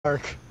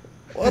Mark.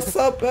 What's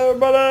up,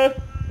 everybody?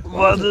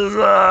 What is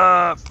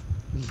up?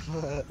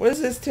 What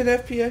is this 10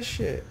 FPS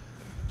shit?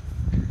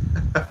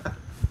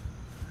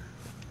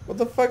 What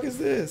the fuck is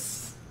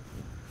this?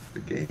 The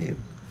game.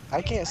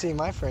 I can't see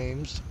my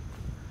frames.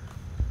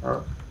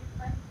 Oh,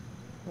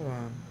 Hold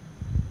on.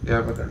 yeah,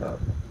 but they're not.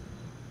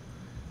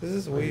 This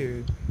is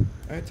weird.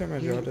 I turn my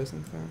draw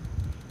distance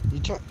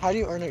down. How do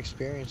you earn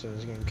experience in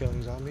this game?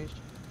 Killing zombies?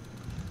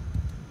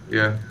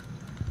 Yeah.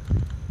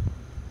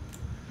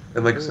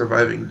 And like Ooh.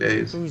 surviving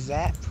days. Who's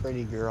that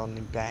pretty girl in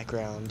the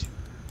background?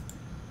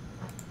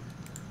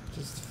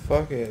 Just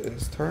fuck it.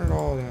 Just turn it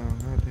all down.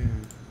 God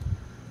damn.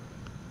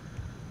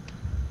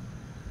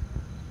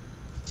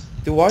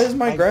 Dude, why does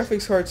my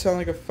graphics card sound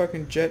like a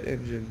fucking jet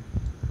engine?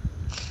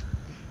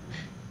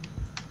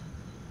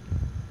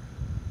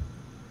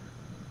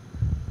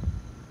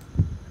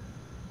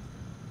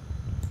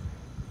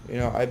 You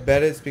know, I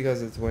bet it's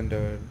because it's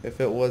windowed. If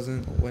it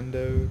wasn't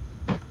windowed...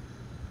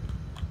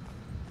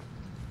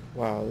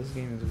 Wow, this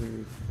game is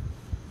weird.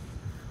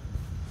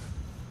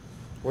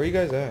 Where you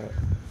guys at?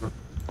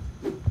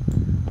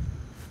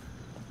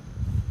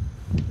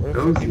 Where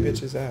the fuck you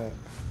bitches at?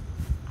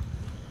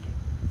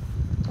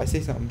 I see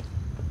something.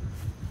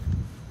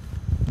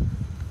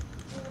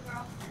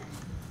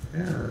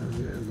 Yeah,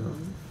 no.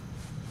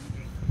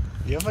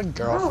 You have a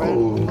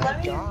girlfriend? No. Oh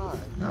my god.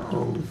 No.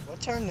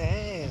 What's her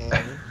name?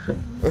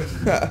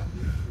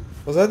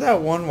 Was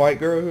that one white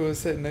girl who was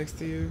sitting next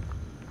to you?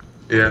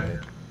 Yeah.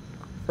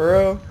 For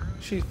real?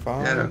 She's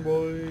fine, Yeah.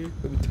 boy.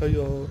 Let me tell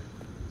y'all.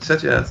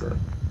 Shut your ass up.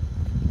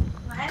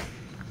 What?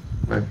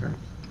 My friend.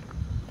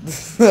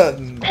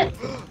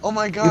 Oh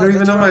my god. You don't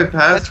even know my passcode.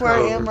 That's where I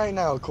am right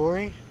now,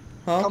 Corey.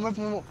 Huh? Come up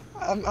in,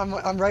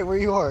 I'm right where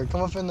you are.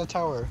 Come up in the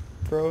tower.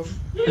 Bro?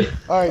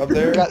 Alright, Up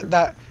there?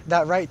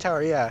 that right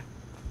tower, yeah.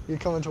 You're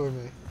coming toward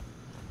me.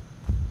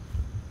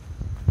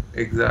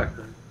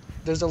 Exactly.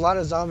 There's a lot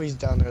of zombies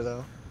down there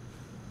though.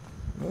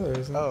 No, there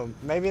isn't. Oh,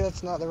 maybe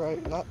that's not the right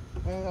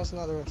maybe that's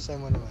not the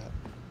same one I'm at.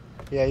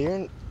 Yeah, you're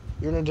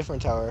in a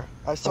different tower.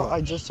 I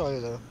just saw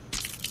you though.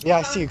 Yeah,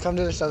 I see you. Come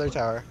to this other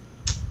tower.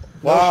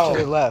 Wow. No,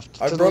 to the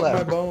left. I To the broke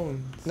left. my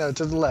bones. No,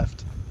 to the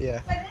left.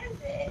 Yeah. What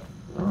is it?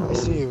 Oh. I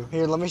see you.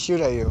 Here, let me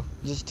shoot at you.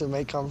 Just to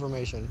make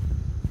confirmation.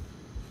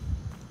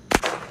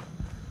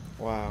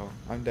 Wow.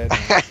 I'm dead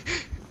now.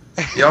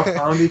 Y'all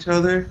found each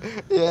other?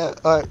 Yeah.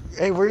 Alright.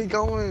 Hey, where are you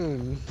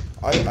going?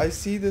 I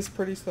see this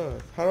pretty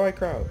stuff. How do I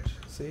crouch?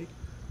 See?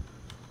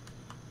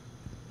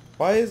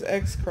 Why is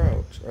X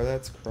crouch? Or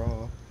that's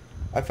crawl.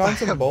 I found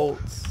some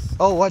bolts.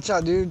 Oh, watch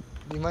out, dude.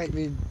 You might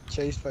be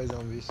chased by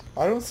zombies.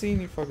 I don't see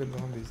any fucking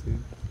zombies, dude.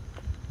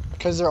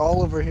 Because they're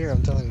all over here,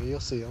 I'm telling you. You'll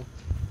see them.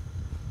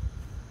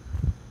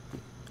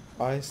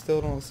 I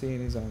still don't see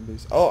any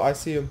zombies. Oh, I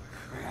see them.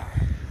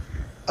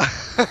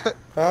 Oh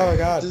my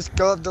god. Just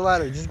go up the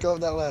ladder. Just go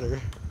up that ladder.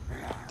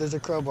 There's a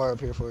crowbar up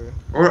here for you.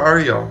 Where are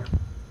y'all?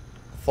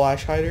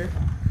 Flash hider?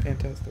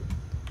 Fantastic.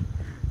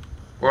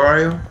 Where are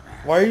you?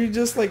 Why are you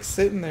just like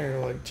sitting there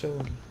like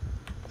chilling?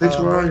 Bitch,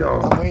 where are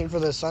y'all? I'm waiting for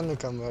the sun to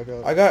come back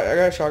up. I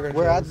got shotgun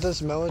We're shells. at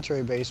this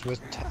military base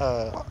with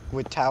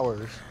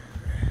towers.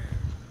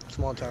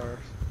 Small towers.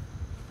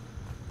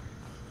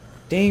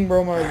 Dang,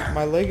 bro,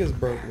 my leg is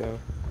broke though.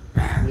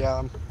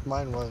 Yeah,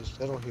 mine was.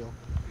 It'll heal.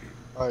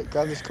 Alright,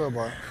 grab this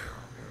crowbar.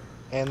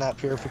 And that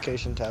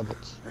purification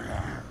tablets.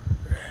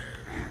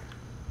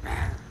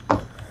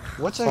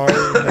 What's a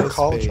Sorry, no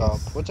call space. chop?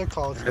 What's a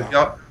call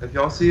chop? If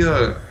y'all see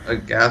a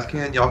gas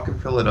can, y'all can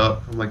fill it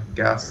up from like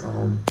gas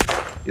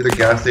either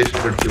gas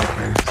stations or fuel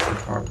tanks or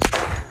cars.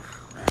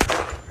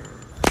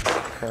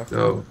 Okay.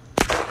 So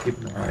keep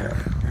an eye out.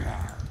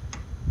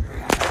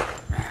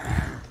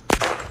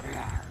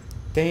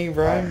 Dang,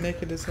 bro, I'm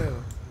naked as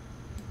hell.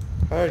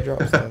 How do I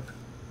drop stuff?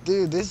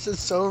 Dude, this is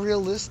so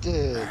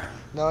realistic.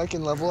 Now I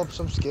can level up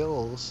some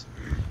skills.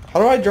 How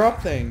do I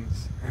drop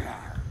things?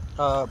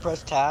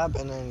 Press tab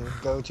and then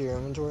go to your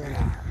inventory and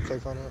then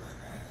click on it.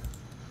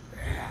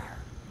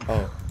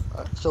 Oh.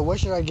 So what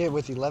should I get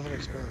with 11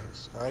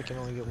 experience? Or I can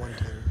only get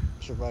 110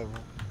 survival.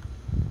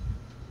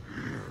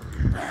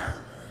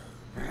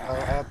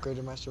 I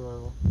upgraded my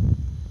survival.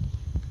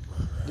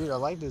 Dude, I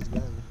like this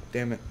gun.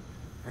 Damn it.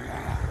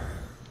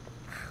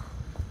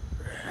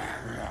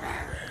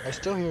 I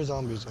still hear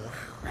zombies though.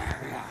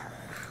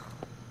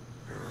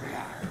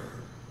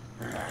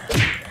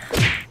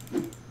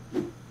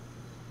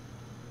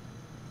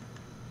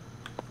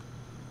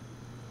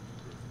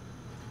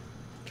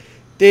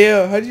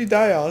 Damn, how'd you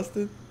die,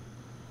 Austin?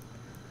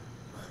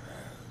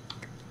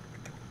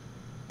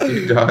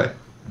 You die.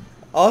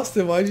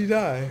 Austin, why'd you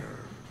die?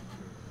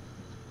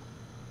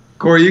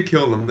 Corey, you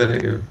killed him,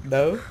 didn't you?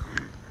 No?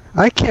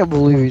 I can't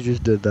believe you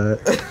just did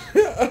that.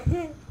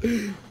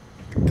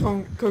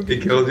 Come He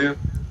get killed me. you?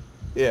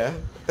 Yeah.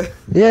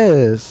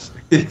 Yes.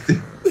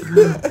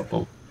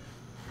 Oh.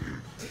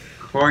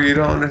 Corey, you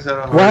don't understand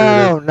how hard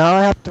Wow, it is. now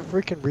I have to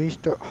freaking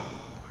restart. Oh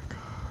my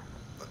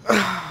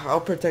god.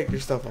 I'll protect your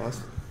stuff,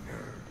 Austin.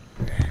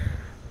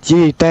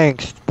 Gee,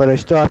 thanks, but I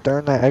still have to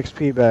earn that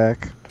XP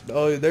back.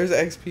 Oh, there's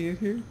XP in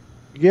here?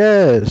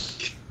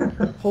 Yes.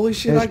 Holy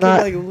shit! It's I can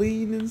not- like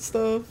lean and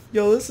stuff.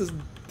 Yo, this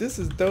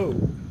is dope.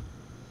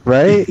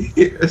 Right?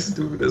 You're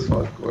stupid as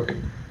fuck, Corey.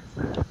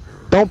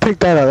 Don't pick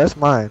that up. That's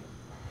mine.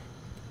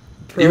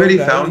 Pro You already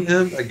 90. found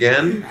him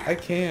again? I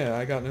can't.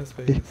 I got no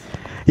space.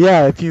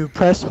 Yeah, if you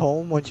press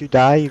home once you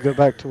die, you go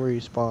back to where you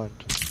spawned.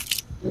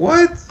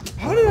 What?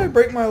 How did I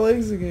break my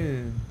legs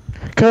again?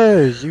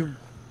 Cause you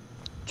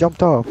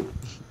jumped off.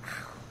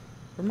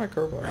 Where's my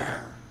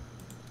crowbar?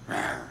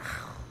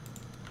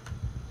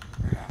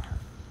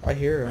 I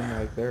hear them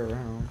like they're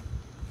around.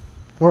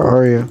 Where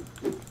are you?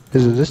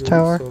 Is it this Get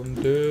tower? some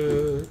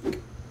dick.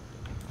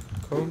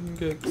 Come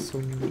get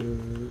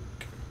some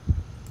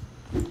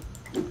dick.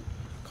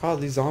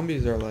 God, these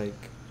zombies are like...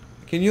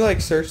 Can you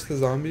like search the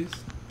zombies?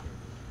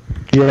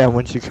 Yeah,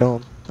 once you kill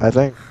them. I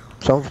think.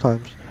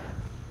 Sometimes.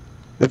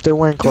 If they're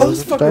wearing Yo,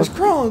 clothes this and fucker's stuff.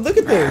 crawling. Look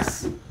at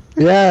this.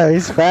 Yeah,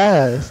 he's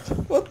fast.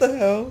 What the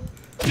hell?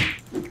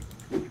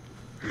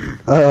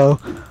 Uh-oh.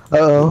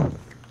 Uh-oh.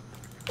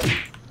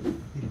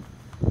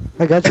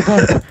 I got you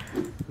back.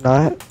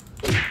 Not.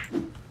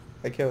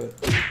 I killed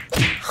it.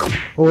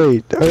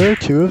 Wait, are there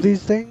two of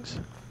these things?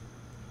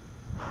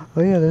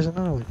 Oh yeah, there's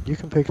another one. You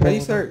can pick that How do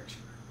you one up. search?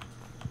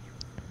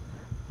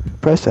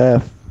 Press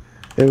F.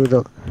 It would,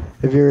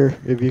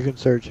 if you can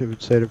search, it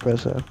would say to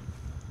press F.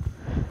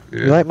 Yeah.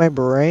 You like my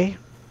beret?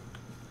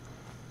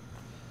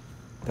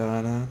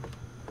 Dun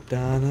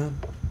dun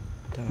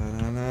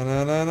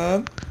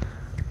dun.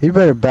 You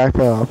better back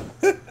off.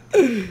 How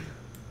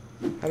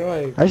do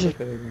I? I should-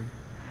 click it again?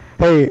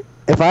 Hey,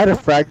 if I had a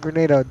frag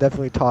grenade, I would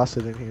definitely toss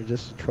it in here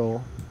just to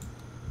troll.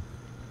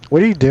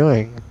 What are you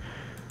doing?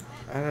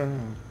 I don't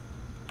know.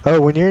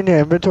 Oh, when you're in your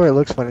inventory, it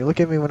looks funny. Look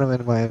at me when I'm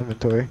in my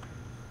inventory.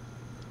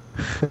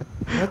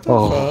 What the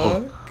Oh.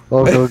 fuck?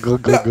 Oh, go.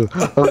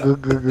 Oh,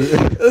 go.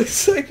 It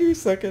looks like you're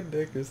sucking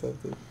dick or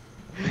something.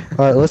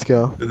 Alright, let's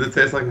go. Does it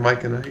taste like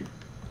Mike and Ike?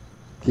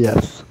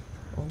 Yes.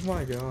 Oh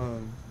my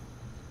god.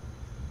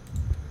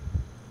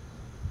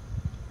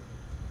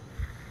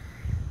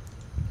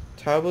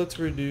 Tablets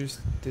reduce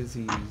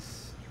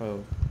disease.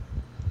 Oh.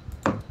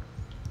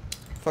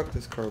 Fuck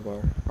this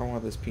crowbar. I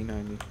want this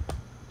P90.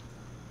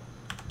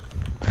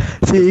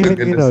 See, even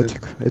you know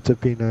goodness. it's a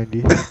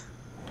P90.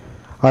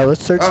 Alright,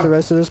 let's search Ah. the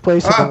rest of this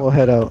place and Ah. then we'll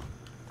head out.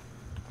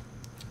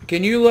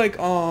 Can you like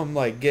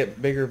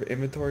get bigger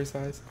inventory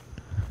size?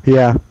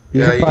 Yeah,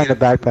 you Yeah, can you find a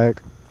can. backpack.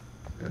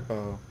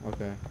 Oh,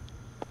 okay.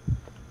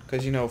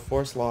 Cause you know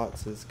 4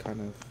 slots is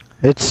kind of.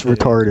 It's Yeah.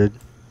 retarded.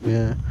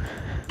 Yeah.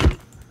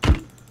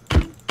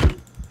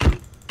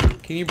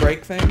 Can you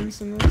break things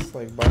in this,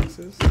 like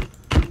boxes?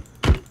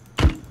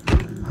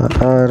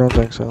 I don't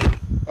think so.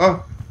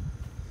 Oh,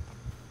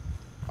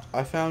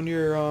 I found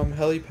your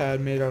helipad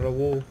made out of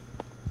wool.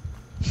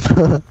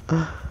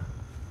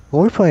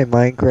 When we play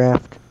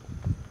Minecraft,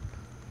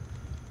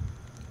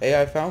 Hey,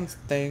 I found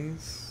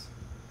things.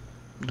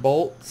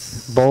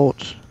 Bolts.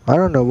 bolts. I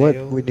don't know what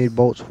we Nails. need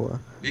bolts for.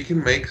 you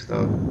can make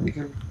stuff. You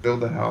can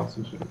build a house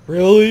and shit.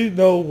 Really?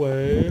 No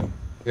way.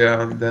 Yeah,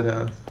 I'm dead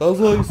ass. That was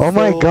like. Oh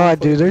my so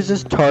god, dude, there's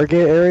this fucking-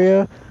 target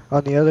area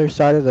on the other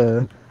side of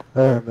the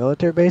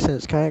military base and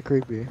it's kind of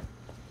creepy.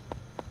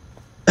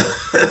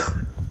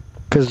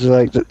 Cause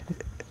like, it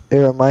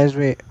reminds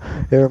me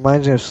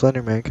of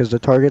Slender Man. Cause the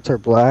targets are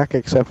black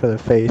except for the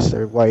face,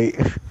 they're white.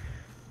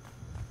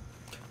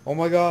 Oh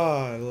my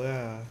god,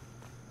 yeah.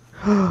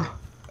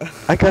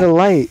 I got a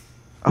light.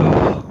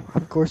 Oh,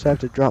 of course I have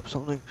to drop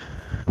something.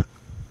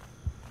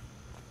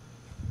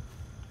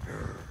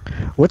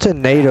 What's a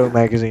NATO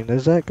magazine?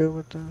 Does that go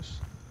with this?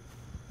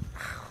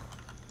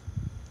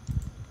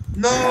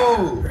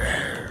 No!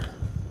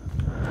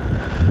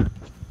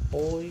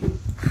 Holy.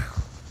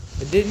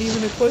 It didn't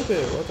even equip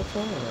it. What the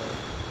fuck?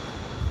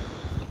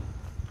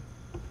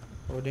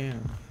 Oh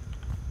damn.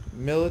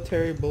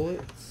 Military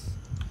bullets?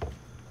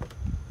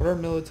 What are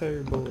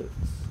military bullets?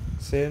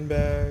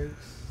 Sandbags.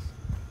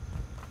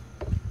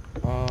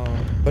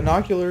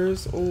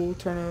 Binoculars. Oh,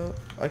 turn up.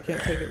 I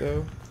can't take it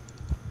though.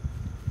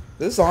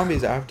 This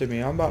zombie's after me.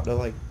 I'm about to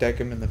like deck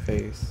him in the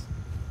face.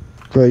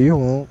 Bro, you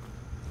won't.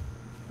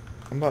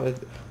 I'm about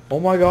to. Oh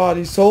my god,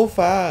 he's so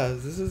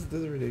fast. This is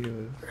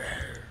ridiculous.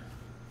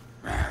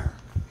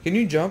 Can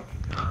you jump?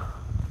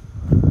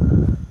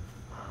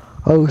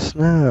 Oh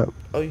snap.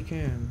 Oh, you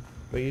can.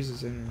 But it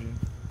uses energy.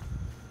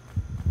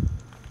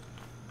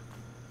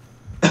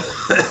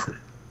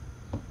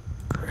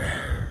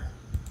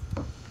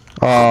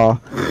 Aw,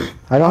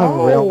 I don't have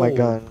a rail on my Ow.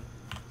 gun.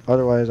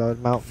 Otherwise, I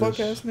would mount Fuck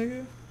this. ass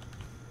nigga.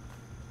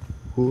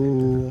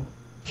 Ooh,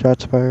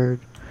 shots fired.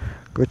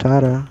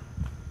 Gritada.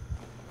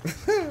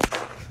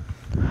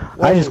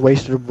 I just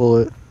wasted a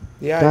bullet.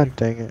 Yeah, God you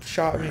dang it.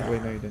 shot me.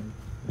 Wait, no, you didn't.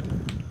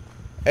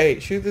 Hey,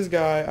 shoot this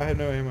guy. I have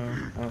no ammo.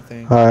 I don't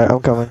think. Alright,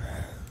 I'm coming.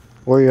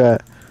 Where you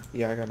at?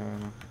 Yeah, I got no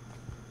ammo.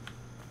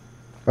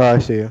 Oh, I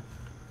see you.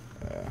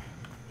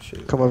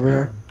 Shit. Come over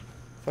here.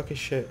 Fuck his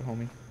shit,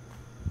 homie.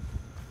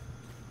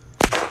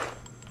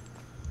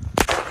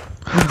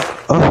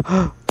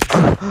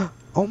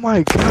 Oh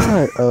my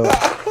god.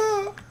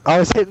 Oh. I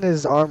was hitting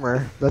his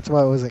armor. That's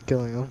why I wasn't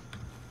killing him.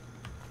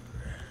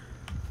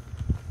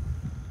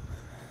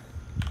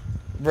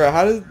 Bro,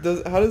 how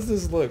does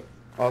this look?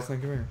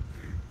 Austin, come here.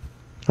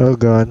 Oh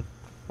god.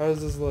 How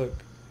does this look?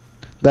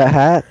 That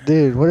hat?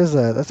 Dude, what is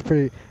that? That's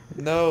pretty...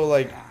 No,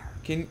 like,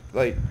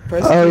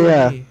 press Oh, Q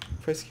yeah. and E.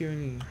 Press Q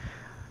and E.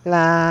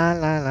 La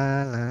la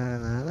la la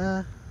la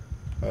la.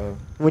 Oh.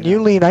 When you're you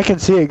not- lean, I can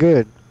see it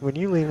good. When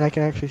you lean, I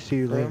can actually see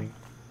you Bro? leaning.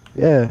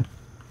 Yeah.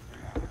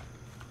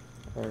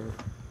 Alright.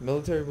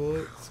 Military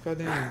bullets?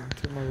 Goddamn,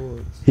 took my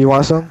bullets. You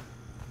want some?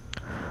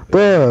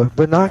 Bruh,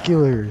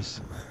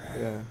 binoculars.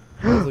 Yeah.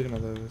 I was looking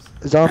at those.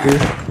 Zombie.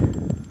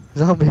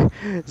 Zombie.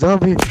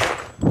 Zombie.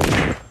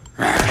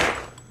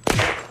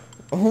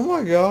 Oh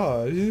my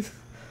god. Dude,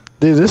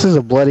 this is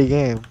a bloody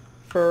game.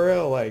 For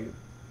real, like,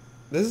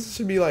 this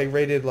should be like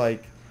rated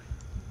like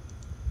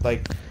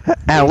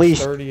At age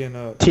least 30 and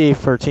up. T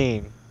for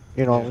teen.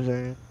 You know Yeah. what I'm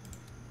saying?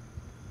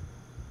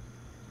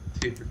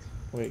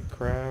 Wait,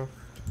 craft.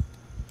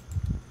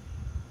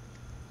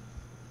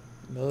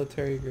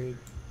 Military grade.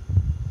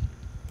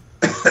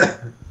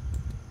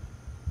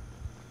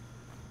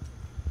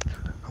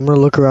 I'm gonna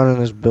look around in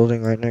this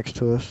building right next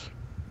to us.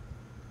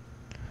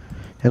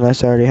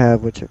 Unless I already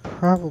have, which I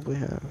probably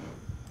have.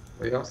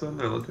 Are y'all still in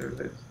the military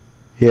base?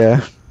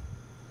 Yeah.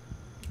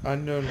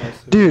 Unknown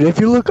message. Dude, if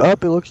you look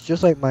up, it looks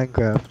just like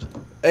Minecraft.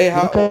 Hey,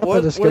 how look up at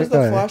what the where does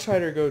the sky. flash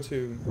hider go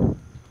to?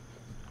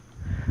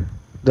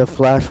 The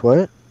flash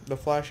what? The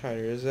flash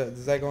hider,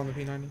 does that go on the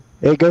P90?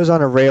 It goes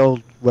on a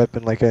railed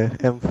weapon like a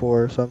M4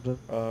 or something.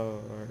 Oh,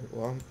 alright.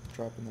 Well, I'm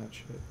dropping that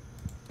shit.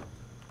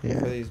 Yeah.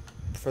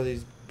 For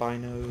these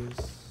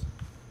binoculars.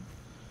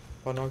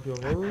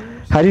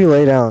 How do you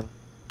lay down?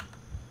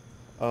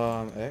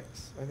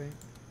 X, I think.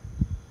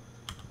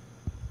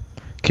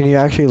 Can you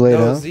actually lay No,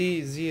 down? Z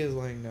is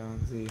laying down.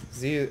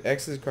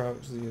 X is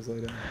crouch. Z is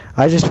lay down.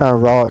 I just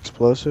found raw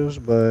explosives,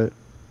 but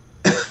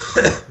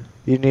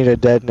you need a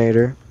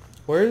detonator.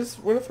 Where the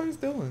fuck is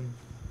Dylan?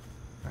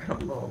 I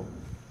don't know.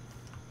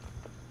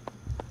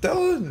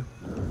 Dylan,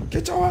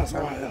 get your ass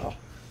out of here. I'm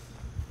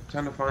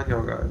trying to find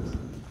y'all guys.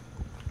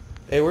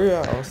 Hey, where you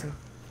at, Austin?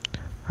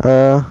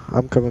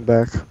 I'm coming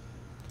back.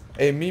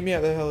 Hey, meet me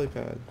at the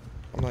helipad.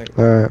 I'm like,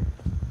 Alright.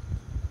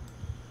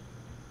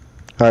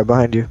 Alright,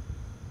 behind you.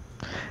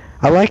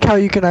 I like how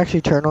you can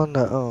actually turn on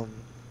the,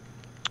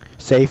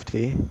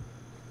 safety.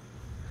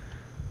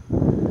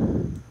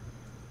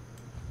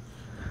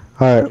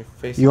 Alright,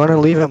 you wanna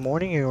leave in the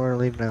morning or you wanna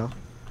leave now?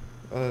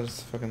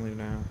 Let's fucking leave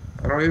now.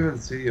 I don't even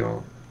see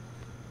y'all.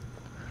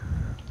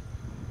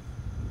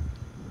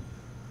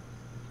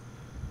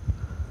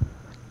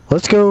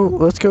 Let's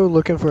go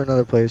looking for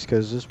another place,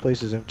 cause this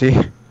place is empty.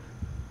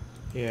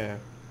 Yeah,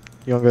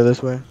 You wanna go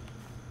this way?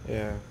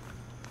 yeah.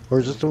 Or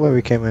is this the way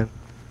we came in?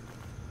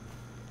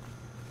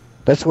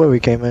 That's the way we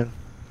came in.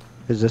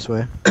 Is this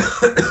way.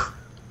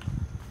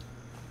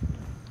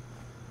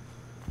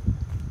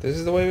 This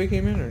is the way we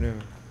came in, or no?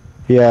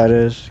 Yeah, it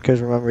is. Cause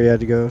remember you had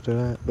to go through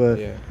that. But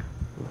Yeah,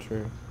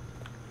 true.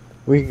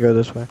 we can go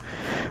this way.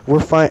 We're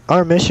fine.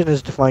 Our mission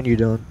is to find you,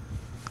 Dylan.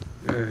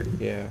 Hey,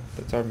 Yeah,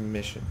 that's our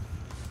mission.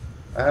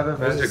 I have a There's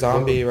magic a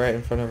zombie book. right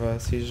in front of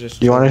us. He's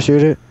just. You want to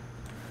shoot it?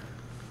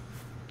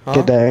 Huh?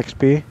 Get that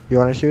XP. You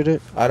want to shoot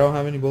it? I don't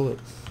have any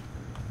bullets.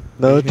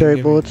 Military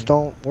give me bullets any.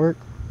 don't work.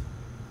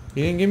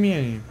 You didn't give me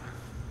any.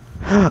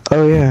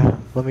 Oh yeah.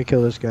 Let me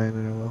kill this guy and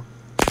then I will.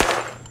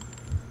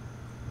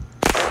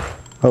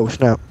 Oh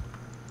snap.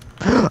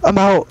 I'm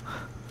out.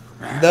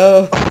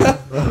 No.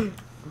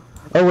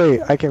 Oh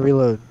wait, I can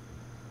reload.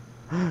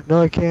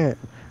 No, I can't.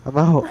 I'm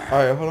out.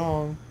 Alright, hold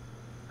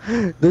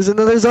on. There's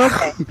another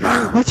zombie.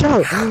 Watch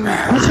out.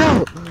 Watch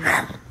out.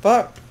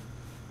 Fuck.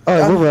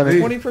 Alright, we're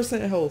running.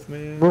 20% health,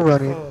 man. We're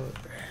running.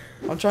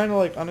 Fuck. I'm trying to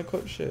like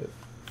unequip shit.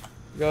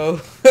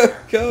 Go.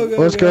 go.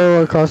 Let's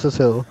go across this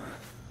hill.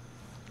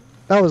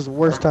 That was the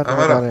worst time I'm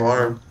I at got a in.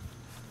 farm.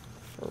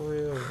 For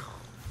real.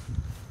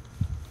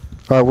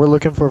 Alright, we're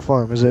looking for a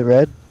farm. Is it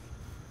red?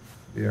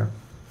 Yeah.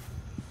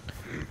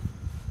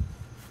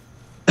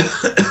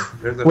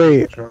 There's a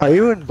Wait, truck. are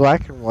you in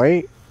black and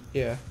white?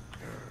 Yeah.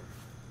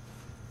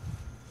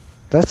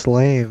 That's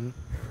lame.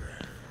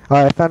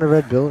 Alright, I found a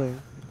red building.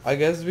 I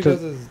guess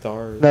because it's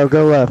dark. No,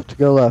 go left.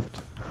 Go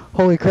left.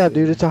 Holy crap,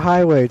 dude, it's a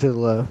highway to the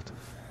left.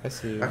 I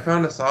see you. I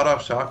found a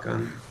sawed-off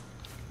shotgun.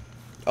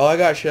 Oh, I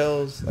got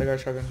shells. I got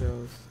shotgun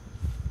shells.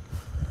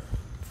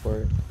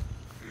 For it.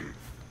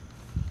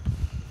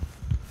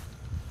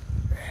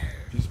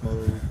 Beast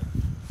mode.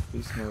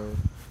 Beast mode.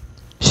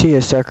 She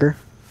a sucker.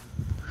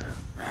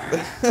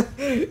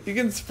 You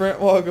can sprint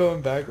while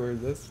going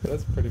backwards.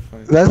 That's pretty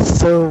funny. That's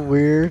so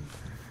weird.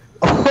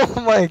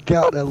 Oh my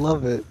god, I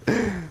love it.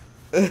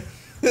 That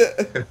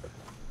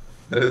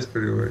is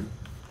pretty weird.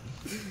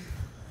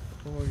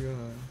 Oh my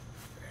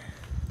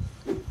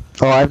god.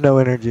 Oh, I have no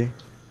energy.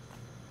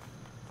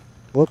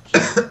 Whoops.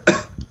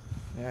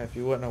 Yeah, if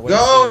you wouldn't have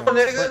Go, wasted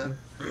it, nigga!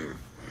 sprinting.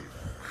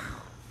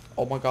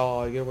 Oh my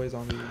god, get away,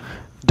 zombie.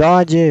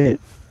 Dodge it.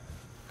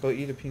 Go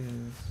eat a penis.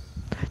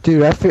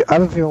 Dude, I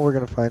have a feeling we're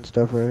gonna find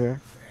stuff right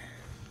here.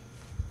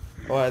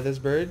 Oh, at this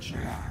bridge?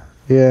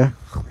 Yeah.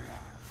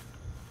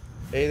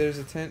 Hey, there's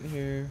a tent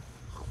here.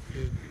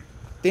 Dude.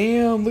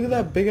 Damn, look at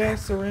that big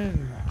ass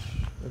syringe.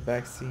 The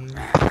vaccine.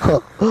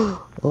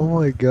 Oh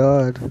my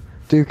god.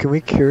 Dude, can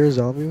we cure a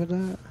zombie with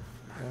that?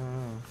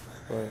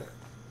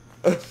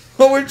 But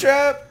oh, we're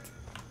trapped.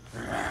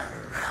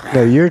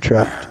 No, you're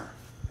trapped.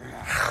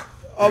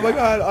 Oh my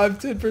god, I'm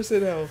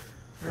 10% health.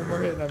 One more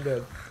hit and I'm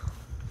dead.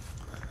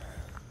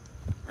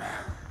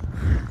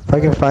 If I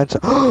can find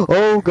some.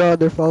 Oh god,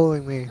 they're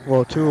following me.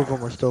 Well, 2 of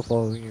them are still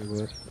following you,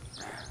 but.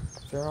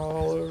 They're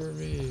all over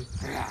me.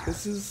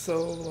 This is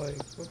so like,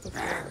 what the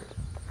fuck?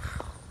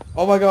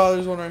 Oh my god,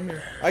 there's one right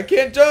here. I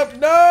can't jump.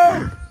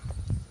 No.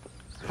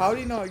 How do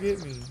you not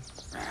get me?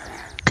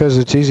 Because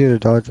it's easy to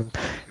dodge them.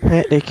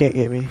 They can't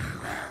get me.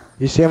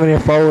 You see how many are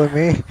following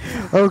me?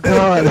 Oh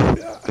god.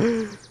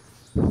 Oh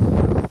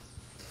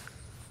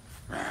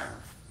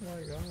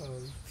my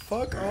god.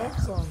 Fuck off,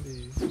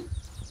 zombies.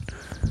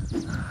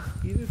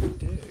 Eat a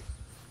dick.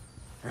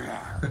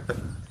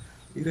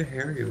 Eat a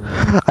hairy one.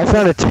 I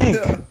found a tank.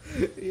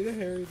 Eat a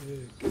hairy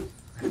dick.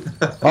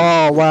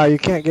 Oh wow, you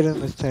can't get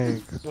in this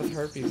tank. With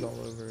herpes all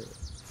over it.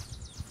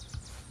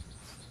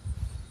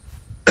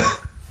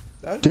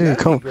 Dude, That'd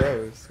come. be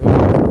gross.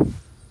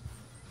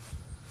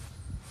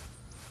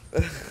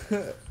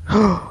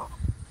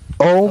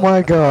 Oh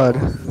my god.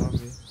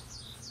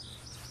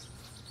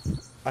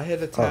 I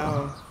hit a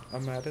town.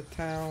 I'm out of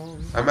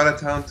town. I'm out of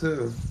town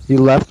too. You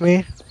left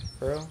me?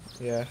 Bro?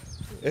 Yeah.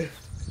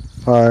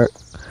 Alright.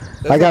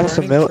 I got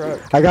some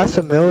I got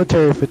some military.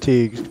 military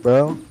fatigues,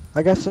 bro.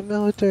 I got some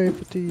military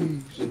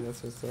fatigues. Dude,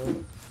 that's what's up.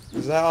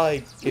 Does that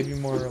like give you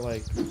more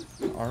like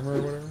armor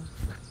or whatever?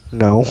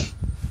 No.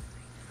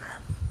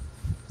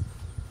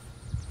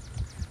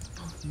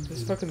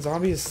 This fucking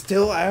zombie is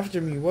still after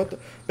me. What the?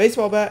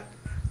 Baseball bat.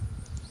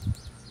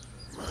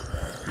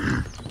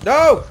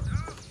 No!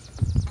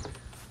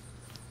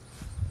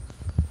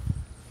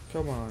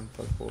 Come on,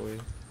 fuck boy.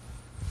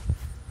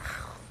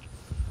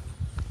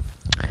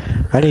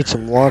 I need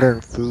some water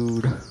and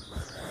food.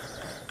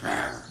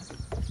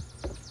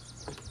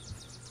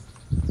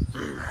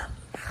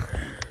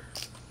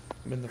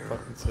 I'm in the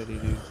fucking city,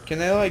 dude. Can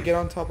they like get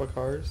on top of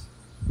cars?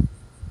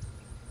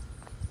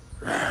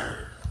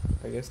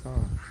 I guess not.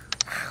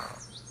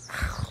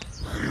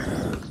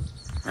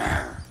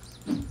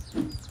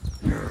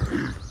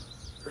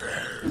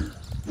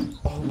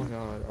 Oh my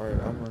god. Alright,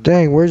 I'm running.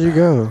 Dang, where'd you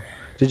go?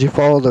 Did you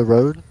follow the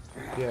road?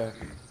 Yeah.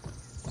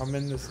 I'm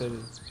in the city.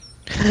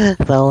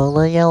 Follow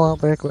the yellow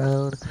brick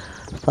road.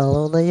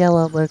 Follow the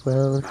yellow brick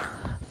road.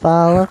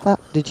 Follow.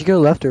 Did you go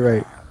left or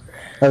right?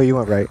 Oh, you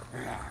went right.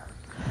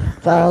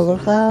 Follow.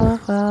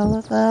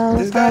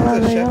 This guy has a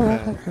the shit yellow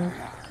pad. brick road.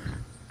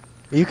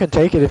 You can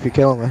take it if you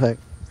kill him, I think.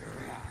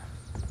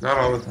 Not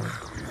all the time.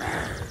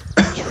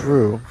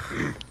 True.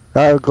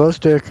 Glow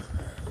stick.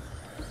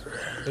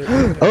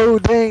 Oh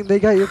dang, they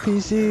got your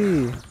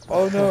PC.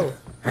 Oh no.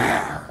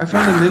 I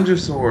found a ninja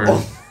sword.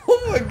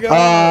 Oh my god.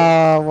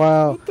 Ah,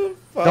 wow. What the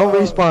fuck? Don't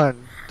respawn.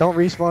 Don't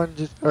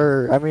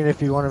respawn. I mean,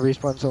 if you want to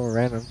respawn someone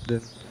random,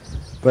 then.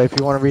 But if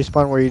you want to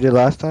respawn where you did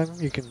last time,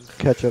 you can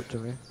catch up to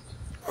me.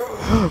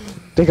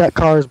 They got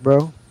cars,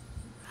 bro.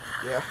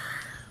 Yeah.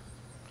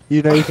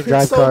 You know you can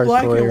drive it's so cars.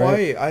 black Corey, and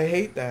right? white. I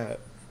hate that.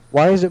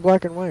 Why is it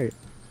black and white?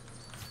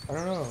 I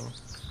don't know.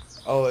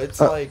 Oh, it's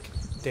like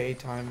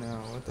daytime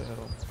now. What the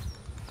hell?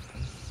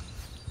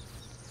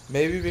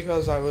 Maybe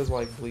because I was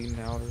like bleeding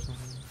out or something.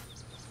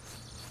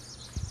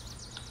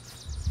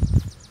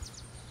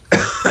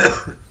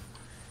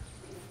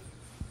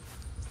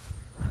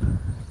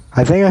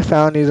 I think I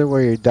found either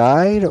where you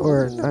died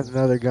or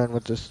another gun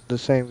with the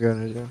same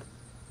gun as you.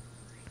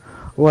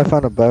 Oh, I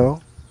found a bow.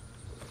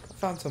 I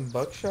found some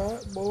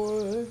buckshot,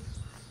 boy.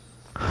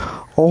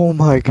 Oh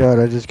my god,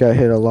 I just got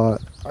hit a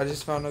lot. I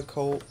just found a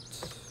Colt.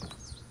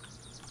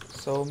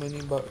 So many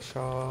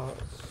buckshots.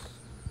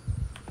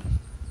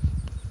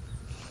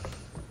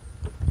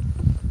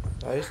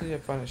 I just need to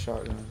find a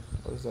shotgun.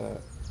 What is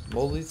that?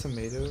 Moldy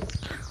tomato?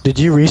 Did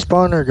you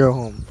respawn or go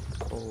home?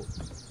 Colt.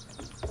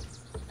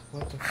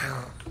 What the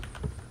fuck?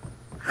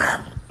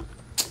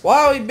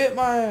 Wow, he bit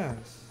my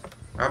ass.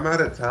 I'm out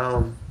of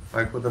town,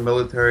 like with a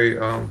military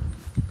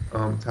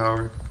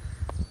tower.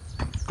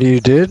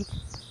 You did?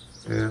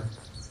 Yeah.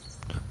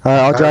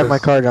 Alright, I'll I drive was- my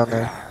car down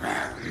there.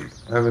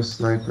 I have a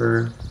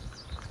sniper.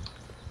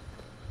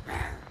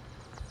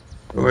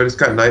 Oh, I just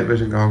got night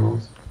vision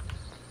goggles.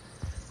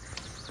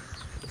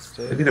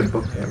 I need a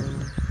book bag.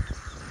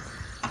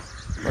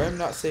 I am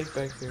not safe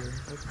back here.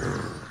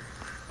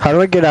 How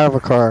do I get out of a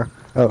car?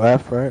 Oh,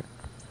 F, right?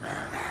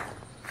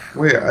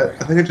 Wait, I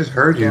think I just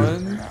heard you.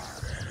 Gun?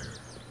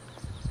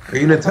 Are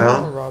you in a I'm gonna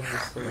town? rob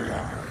this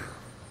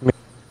thing.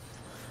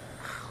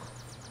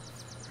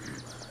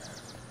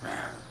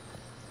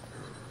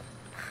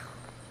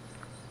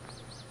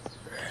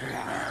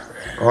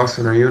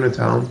 Austin, are you in a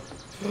town?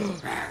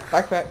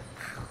 Backpack.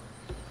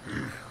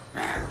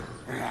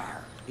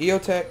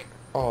 EOTech.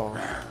 Oh.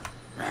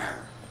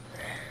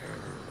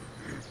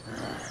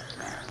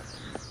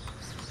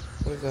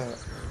 What is that?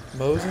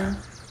 Mosin?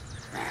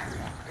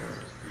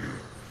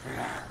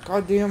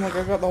 God damn, like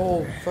I got the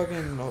whole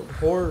fucking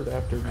horde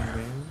after me,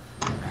 man.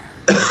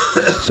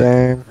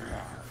 Same.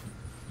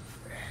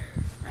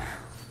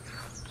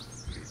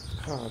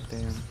 God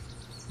damn.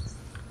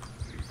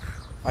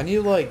 I need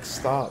to like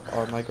stop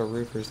on like a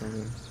roof or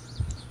something.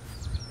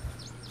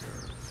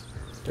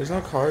 There's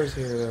no cars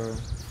here though.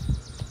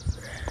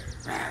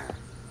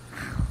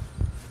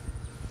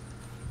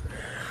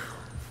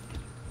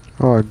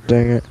 Oh,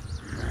 dang it.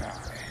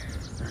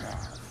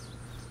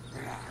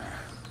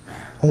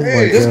 Oh my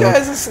Hey, This guy god.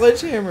 has a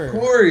sledgehammer.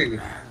 Corey,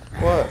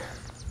 What?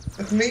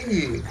 that's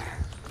me.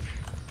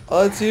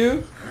 Oh, that's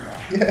you?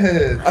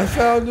 Yes. I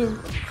found him.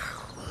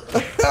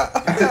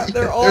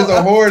 They're all There's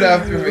a horde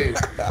after after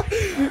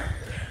you. me.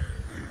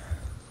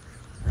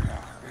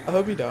 I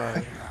hope he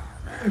died.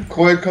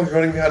 Corey comes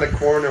running behind a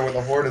corner with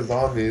a horde of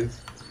zombies.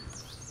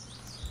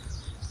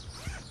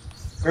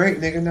 Great,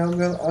 nigga. Now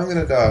I'm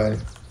gonna die.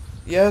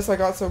 Yes, I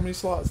got so many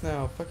slots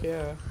now. Fuck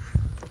yeah.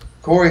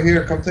 Corey,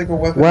 here, come take a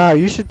weapon. Wow,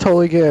 you should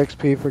totally get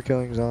XP for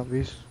killing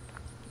zombies.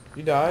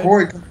 You died?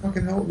 Corey, come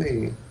fucking help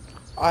me.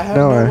 I have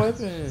No no way.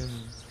 weapon.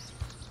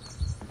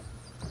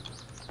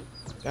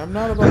 I'm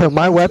not about to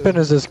My punch weapon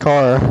him. is this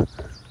car.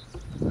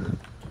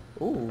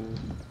 Ooh.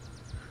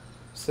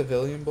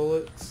 Civilian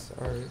bullets?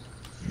 Alright.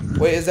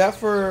 Wait, is that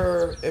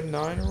for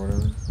M9 or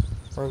whatever?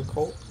 Or the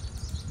Colt?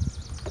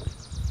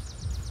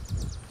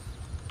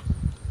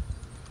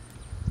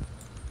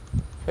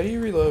 How do you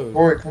reload?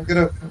 Corey, come get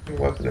a fucking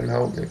weapon and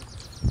help me.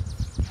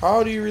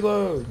 How do you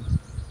reload?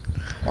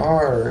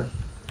 R.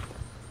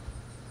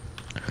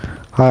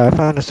 Hi, I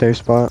found a safe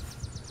spot.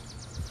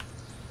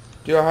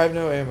 Dude, I have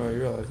no ammo, you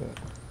realize that.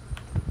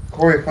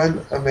 Corey,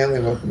 find a melee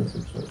weapon or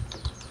some shit.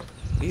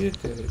 Eat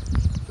a dick.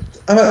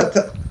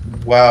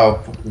 Wow,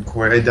 fucking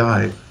Corey, I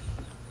died.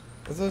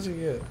 That's what you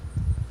get.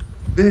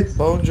 Bitch.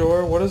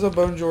 Bonjour? What is a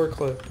bonjour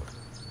clip?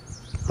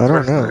 I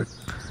don't know.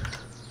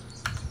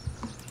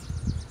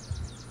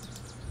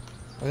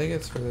 I think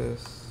it's for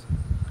this.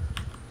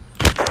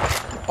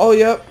 Oh,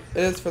 yep,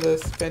 it is for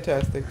this.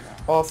 Fantastic.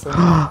 Awesome.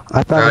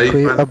 I found Now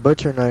you a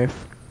butcher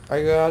knife.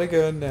 I got a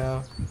gun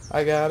now.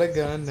 I got a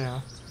gun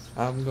now.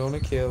 I'm gonna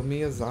kill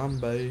me a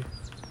zombie.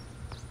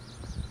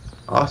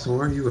 Awesome,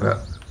 where are you at?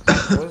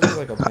 What is this,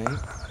 like a bank?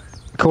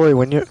 Corey,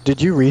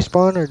 did you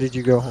respawn or did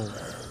you go home?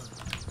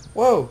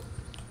 Whoa!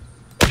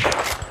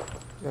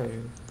 There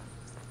you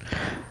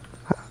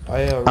go.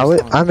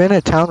 Respawned. I'm in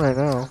a town right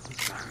now.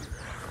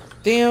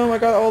 Damn, I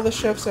got all the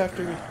chefs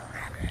after me.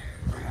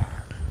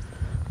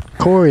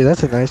 Corey,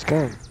 that's a nice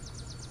gun.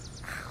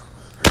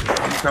 You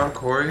found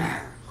Corey?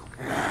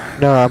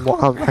 No,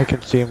 I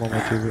can see him on my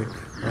TV.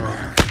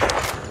 Oh.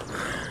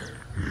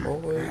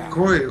 Holy.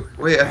 Corey,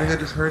 wait, I think I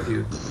just heard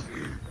you.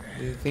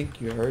 Do you think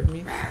you heard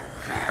me?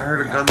 I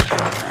heard a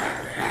gunshot.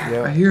 I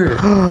Yeah. hear it.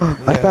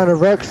 I found a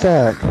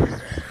rucksack.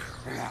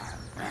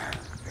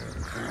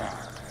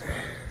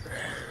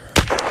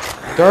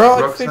 There are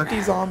like Rucksack?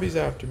 50 zombies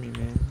after me,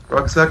 man.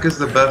 Rucksack is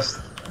the best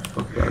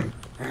book bag.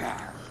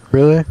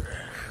 Really?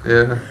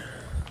 Yeah.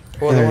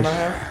 What, the one I Nice.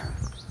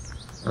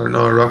 have? Or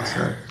no, a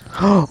rucksack.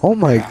 Oh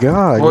my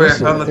god, Corey,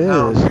 yes I found it the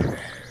town. is.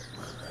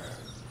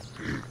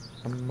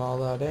 I'm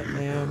all out of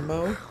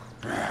ammo.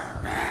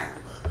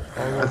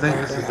 I think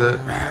this is it.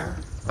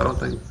 I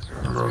don't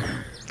know.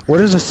 What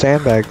does a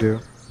sandbag do?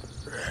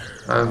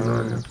 I have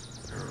no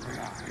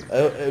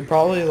idea. It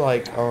probably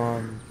like,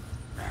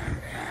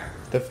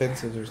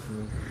 defenses or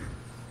something.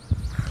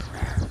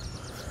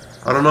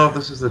 I don't know if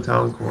this is the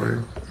town, Corey.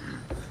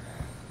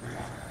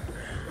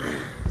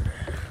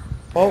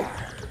 Oh,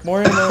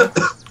 more ammo.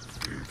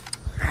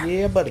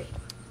 Yeah, buddy.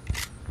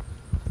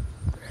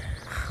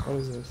 What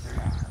is this?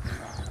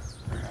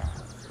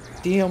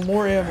 Damn,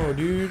 more ammo,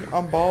 dude.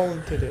 I'm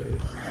balling today.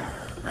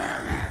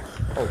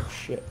 Oh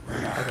shit.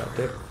 I got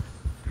dick.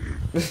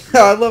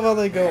 I love how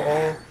they go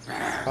all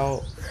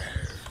out.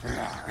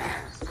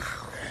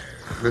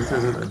 This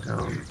isn't a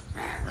town.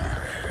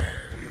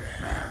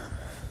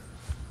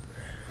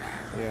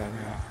 Yeah,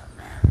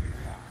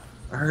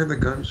 I heard the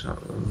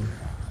gunshot though.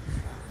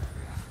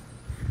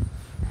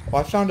 oh,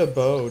 I found a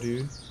bow,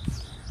 dude.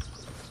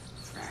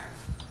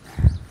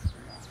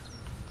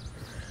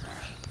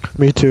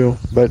 Me too,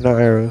 but no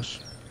arrows.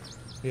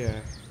 Yeah.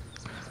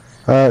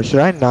 Should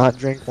I not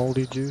drink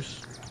moldy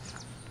juice?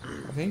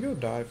 I think you'll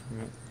die from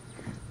it.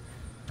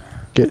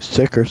 Get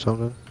sick or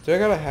something? Dude, I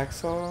got a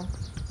hacksaw.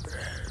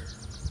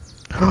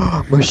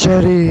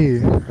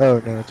 Machete!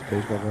 Oh no, it's a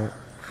baseball bat.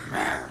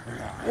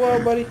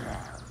 Whoa, buddy.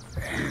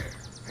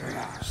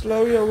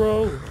 Slow your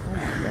roll. Oh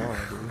my god,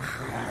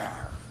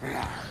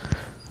 dude.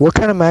 What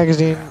kind of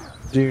magazine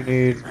do you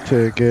need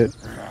to get,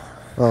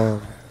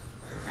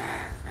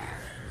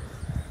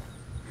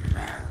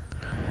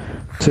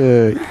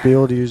 to be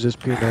able to use this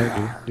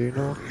P90? Do you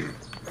know?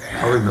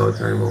 Probably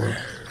military bullets.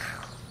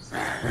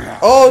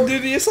 Oh,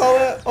 dude, you saw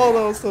that? Oh,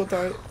 that was so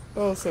tight.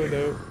 That was so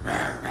dope.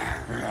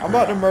 I'm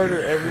about to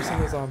murder every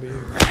single zombie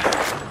here.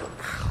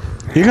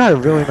 You got a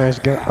really nice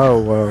gun.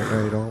 Oh, whoa,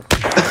 no you don't.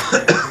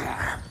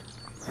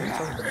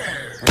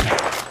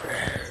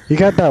 You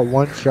got that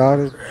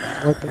one-shotted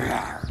weapon?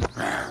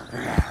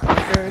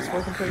 Okay, it's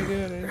working pretty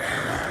good, eh?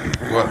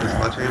 What, the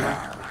sledgehammer?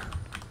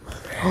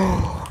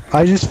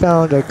 I just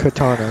found a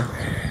katana.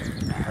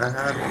 I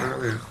had one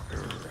earlier.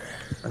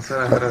 I said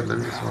I had an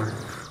inventory.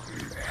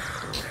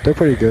 They're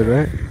pretty good,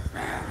 right?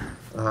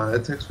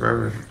 It takes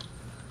forever.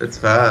 It's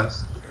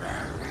fast.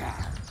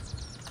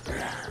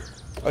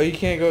 Oh, you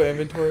can't go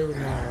inventory with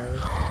no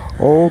life.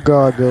 Oh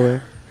god,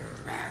 Billy.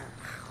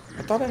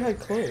 I thought I had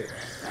clips.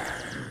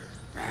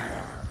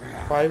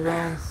 5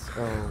 rounds?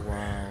 Oh,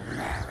 wow.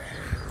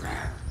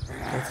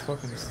 That's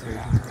fucking stupid.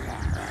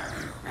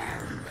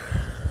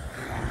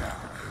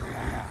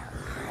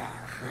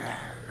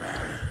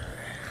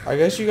 I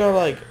guess you gotta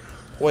like,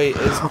 wait,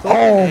 is clip and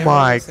Oh ammo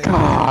my the same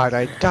god,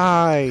 I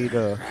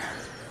died.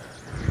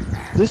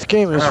 This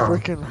game is Wow.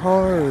 freaking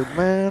hard,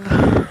 man.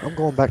 I'm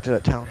going back to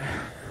that town.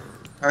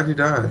 How'd you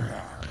die?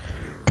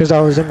 Because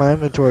I was in my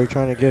inventory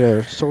trying to get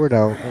a sword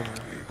out, and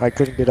I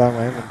couldn't get out of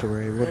my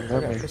inventory. It wouldn't I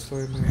let got me. the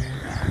sword now.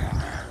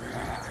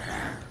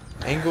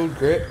 Angled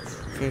grip,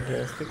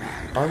 fantastic.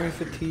 Army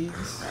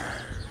fatigues.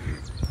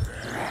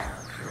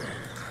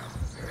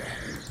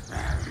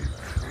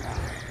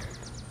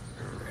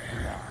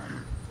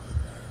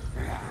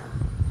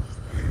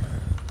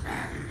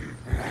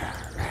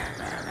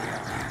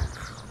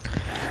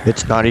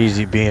 It's not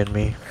easy being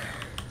me.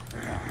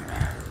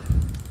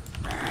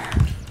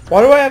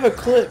 Why do I have a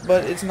clip,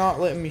 but it's not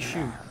letting me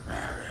shoot?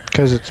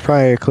 Because it's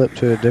probably equipped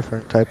to a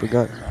different type of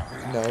gun.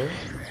 No.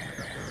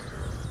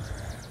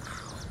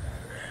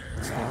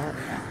 It's not.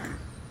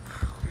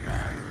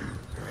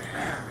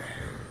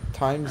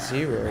 Times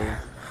 0.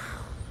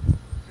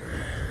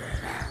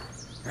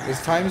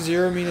 Does times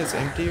 0 mean it's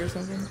empty or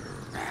something?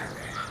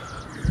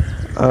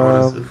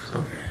 What is it?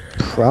 So,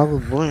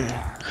 Probably.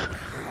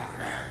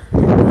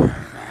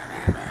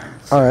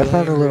 Alright, I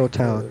found a little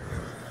town.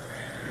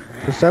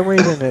 For some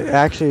reason, it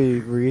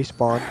actually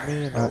respawned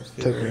me and not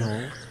took me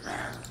home.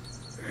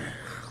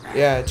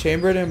 Yeah,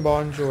 chambered and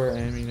bonjour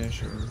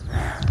ammunition.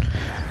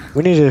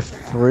 We need to,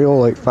 for real,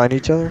 like, find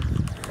each other.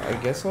 I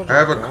guess I'll just I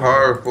have a go.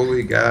 car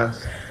fully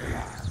gassed.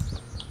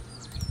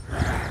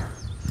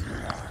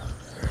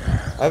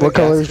 I have a What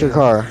color gas is your can.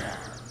 car?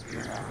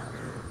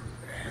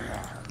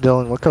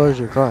 Dylan, what color is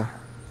your car?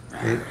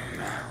 Hey,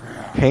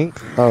 Pink?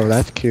 Oh,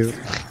 that's cute.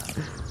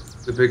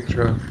 it's a big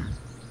truck.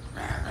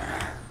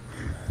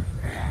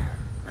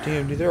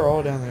 Damn, dude, they're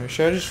all down there.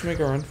 Should I just make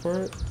a run for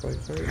it? Like,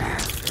 fuck.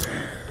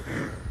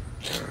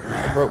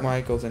 I broke my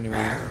ankles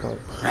anyway. Fuck.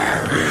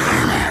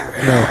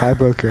 No, I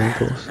broke your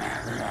ankles.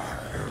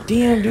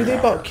 Damn, dude, they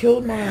about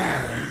killed my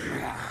ass.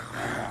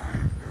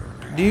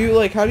 Do you,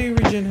 like, how do you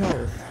regen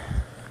health?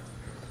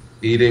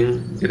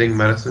 Eating, getting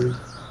medicine.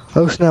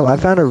 Oh snap, I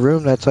found a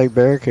room that's like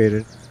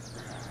barricaded.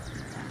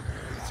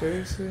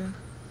 Seriously?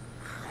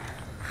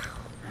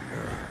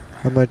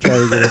 I'm gonna try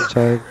to get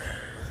inside.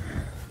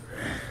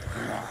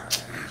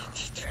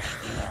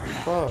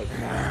 Fuck,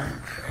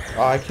 man.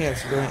 Oh, I can't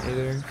sprint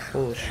either.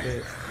 Holy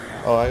shit.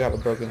 Oh, I got a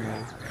broken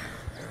leg.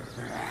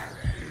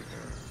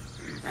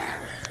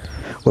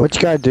 What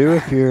you gotta do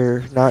if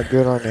you're not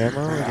good on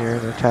ammo and you're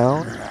in a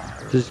town,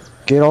 just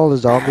get all the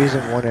zombies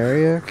in one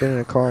area, get in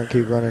a car and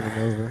keep running them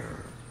over.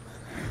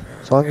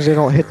 As long as they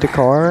don't hit the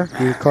car,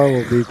 your car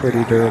will be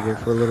pretty durable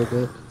for a little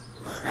bit.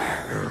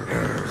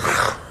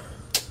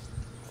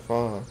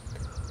 Fuck.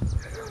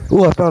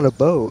 Ooh, I found a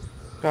boat.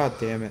 God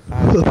damn it.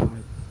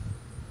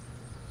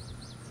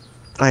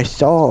 I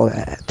saw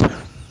that.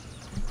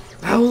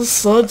 That was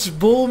such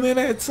bull, man.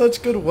 I had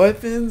such good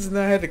weapons, and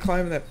then I had to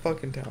climb that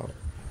fucking tower.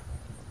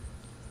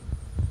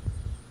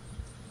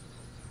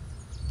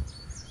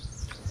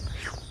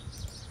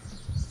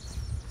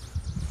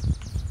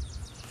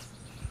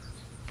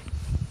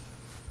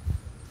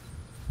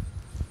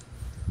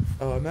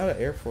 Oh, I'm at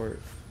an airport.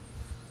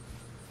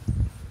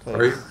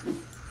 Are you?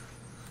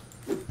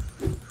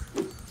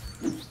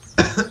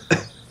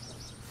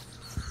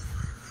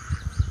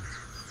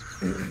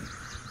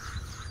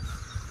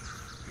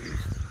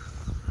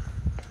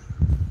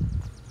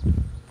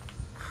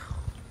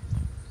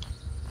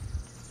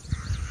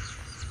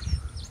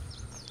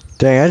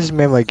 Dang, I just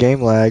made my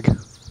game lag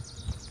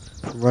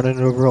from running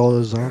over all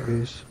those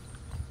zombies.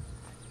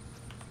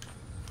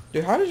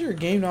 Dude, how does your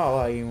game not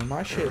lagging when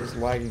my shit is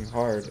lagging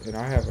hard and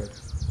I have a,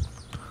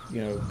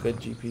 you know, good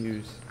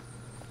GPUs?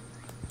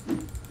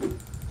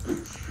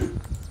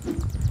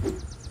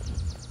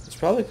 It's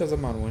probably because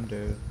I'm on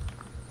Windows.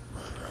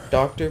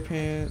 Doctor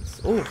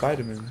pants. Oh,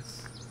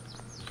 vitamins.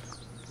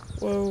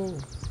 Whoa.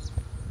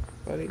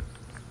 Buddy.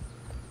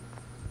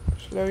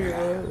 Slow your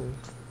roll.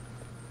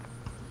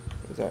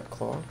 Is that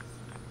cloth?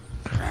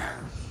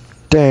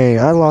 Dang,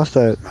 I lost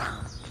that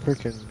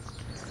freaking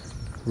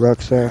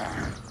rucksack.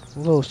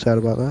 I'm a little sad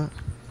about that.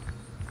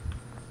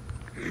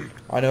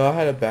 I know I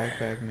had a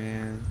backpack,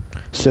 man.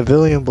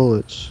 Civilian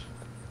bullets.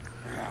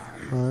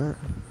 Alright.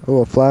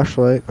 Oh, a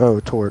flashlight. Oh,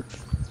 a torch.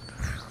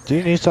 Do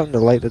you need something to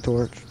light the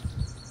torch?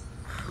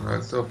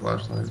 It's still a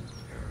flashlight.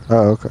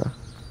 Oh, okay.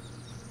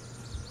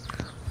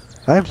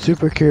 I'm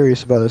super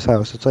curious about this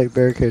house. It's like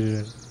barricaded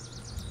in.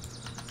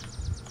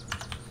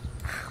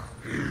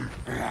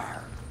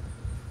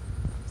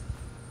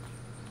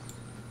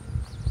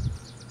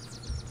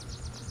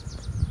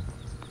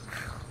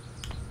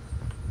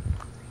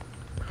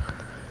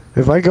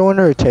 If I go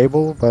under a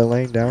table by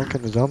laying down,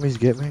 can the zombies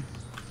get me?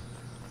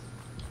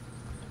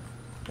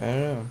 I don't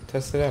know.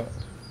 Test it out.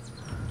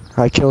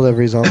 I killed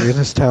every zombie in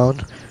this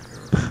town.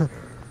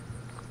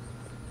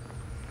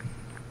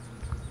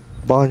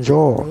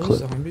 Bonjour. Are those Clip.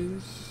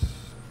 zombies?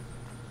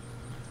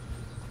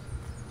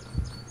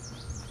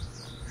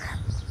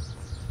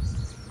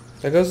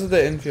 That goes to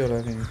the infield,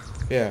 I think.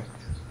 Yeah.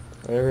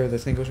 Whatever, the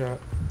single shot.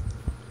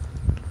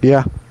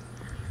 Yeah.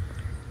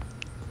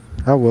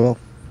 I will.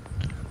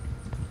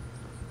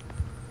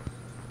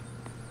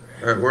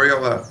 Alright, where are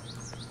y'all at?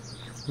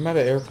 I'm at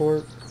an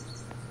airport.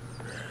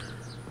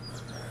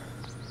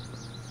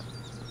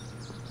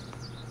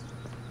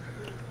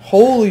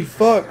 Holy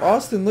fuck,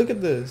 Austin, look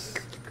at this.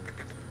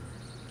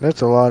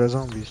 That's a lot of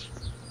zombies.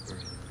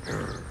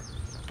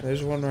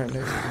 There's one right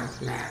next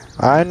to me too.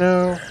 I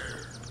know.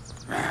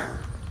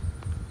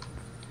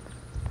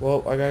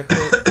 Well, I got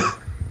clip.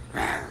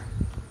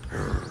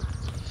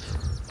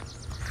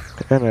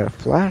 And a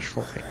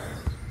flashlight.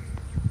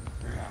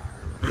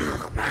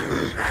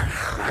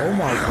 Oh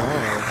my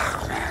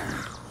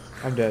god.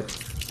 I'm dead.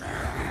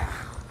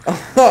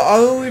 I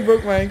only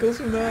broke my ankles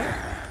from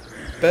that.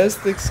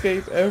 Best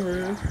escape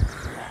ever.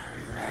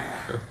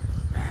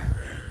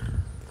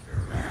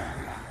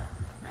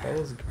 That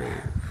was great.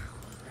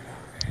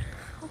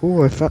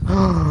 Ooh, I found.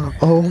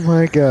 Oh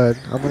my god.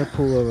 I'm gonna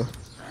pull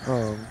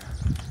a.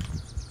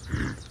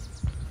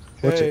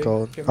 What's Hey, it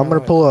called? get I'm my gonna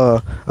light. pull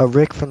a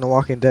Rick from The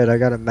Walking Dead. I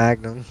got a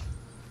Magnum.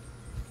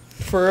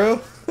 For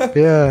real?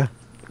 Yeah.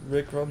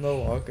 Rick from The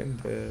Walking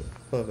Dead.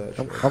 Love that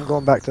shit. I'm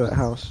going back to that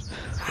house.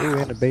 Ooh,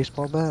 and a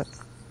baseball bat.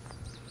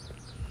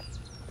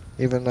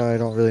 Even though I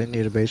don't really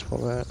need a baseball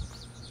bat.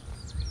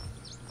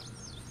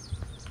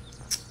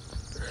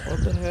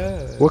 What the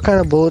heck? What kind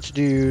of bullets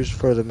do you use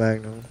for the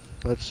Magnum?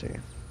 Let's see.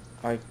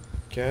 I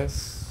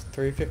guess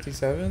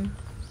 357?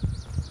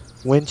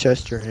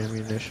 Winchester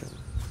ammunition.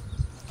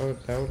 Oh,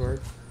 that would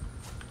work.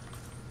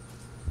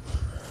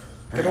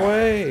 Get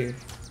away!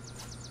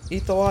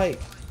 Eat the light.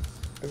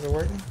 Is it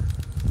working?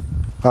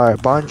 Alright,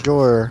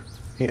 bonjour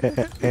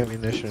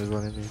ammunition is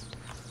what I need.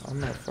 I'm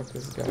gonna fuck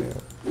this guy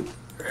up.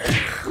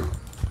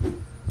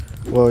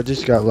 Well, it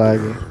just got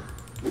laggy.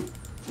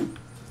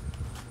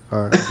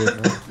 Alright, good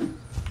enough.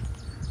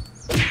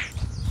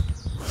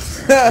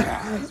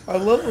 I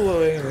love the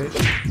little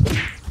animation.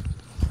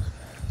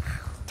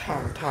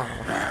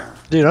 Ta.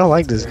 Dude, I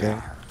like this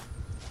game.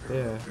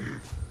 Yeah.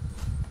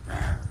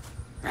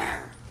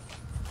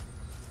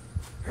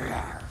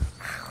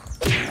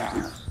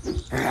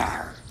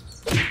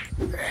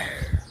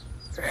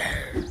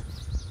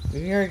 You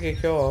think I can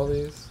kill all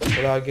these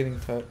without getting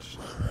touched?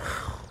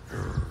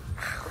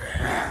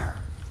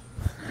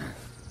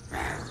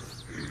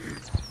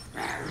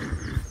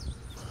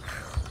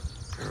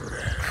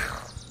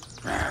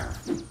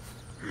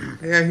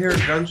 Hey, I hear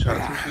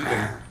gunshots. Who's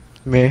shooting?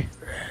 Me?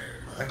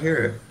 I hear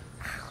it.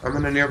 I'm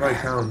in a nearby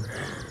town.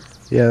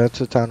 Yeah, that's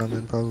the town I'm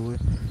in, probably.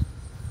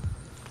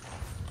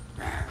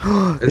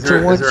 Is It's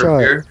there, a one is there a shot.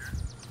 pier?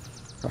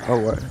 Oh,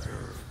 what?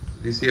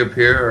 Do you see a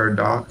pier or a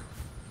dock?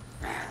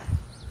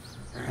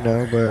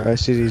 No, but I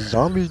see these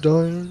zombies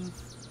dying.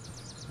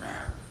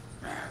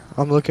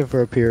 I'm looking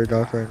for a pier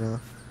dock right now.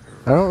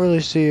 I don't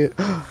really see it.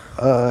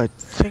 I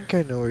think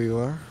I know where you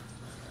are.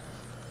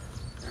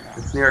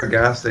 It's near a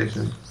gas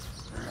station.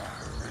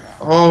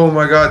 Oh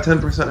my god,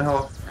 10%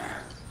 health.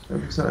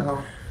 10%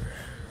 health.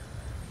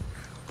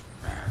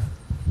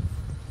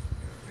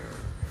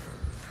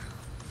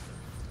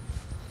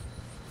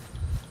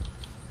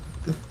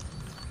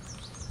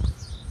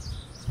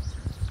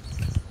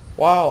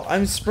 Wow,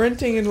 I'm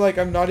sprinting and like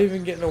I'm not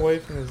even getting away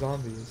from the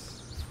zombies.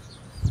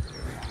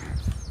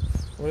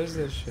 What is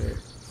this shit?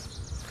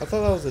 I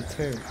thought that was a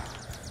tent.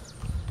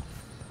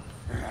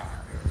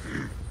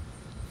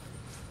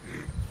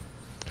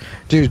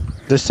 Dude,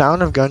 the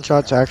sound of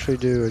gunshots actually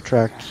do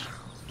attract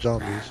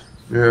zombies.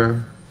 Yeah.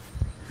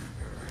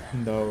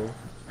 No.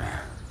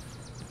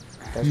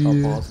 That's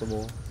not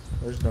possible.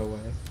 There's no way.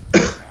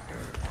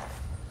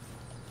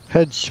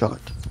 Headshot.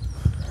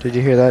 Did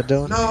you hear that,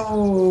 Dylan?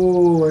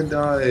 No, I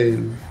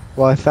died.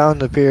 Well, I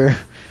found the pier.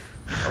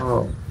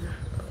 Oh.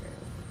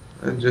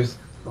 I just.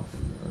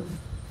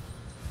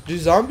 Do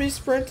zombies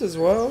sprint as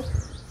well?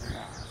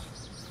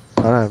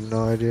 I have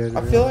no idea. to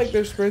I be feel honest. like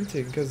they're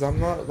sprinting because I'm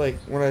not like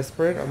when I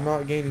sprint I'm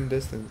not gaining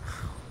distance.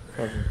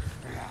 from them.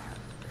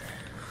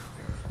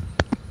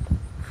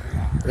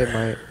 It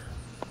might.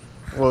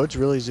 Well, it's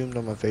really zoomed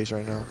on my face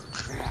right now.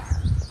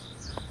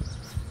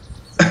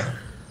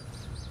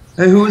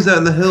 Hey, who is that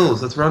in the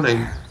hills that's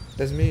running?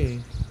 That's me.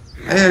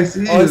 Hey, I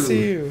see you. Oh, I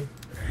see you.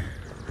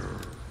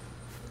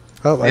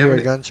 Oh, I Yeah, hear a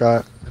but-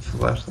 gunshot. A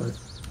flashlight.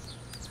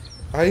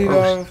 How do you Oh,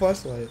 not have a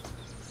flashlight?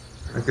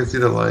 I can see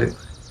the light.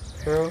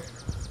 Bro?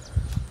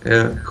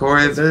 Yeah,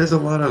 Corey, there's a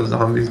lot of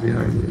zombies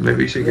behind you.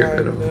 Maybe you should get Yeah, I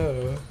rid of them.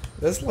 know.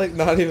 That's like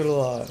not even a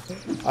lot.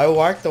 I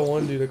whacked the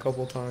one dude a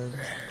couple times.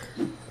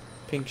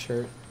 Pink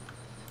shirt.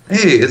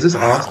 Hey, is this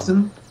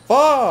Austin?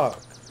 Fuck!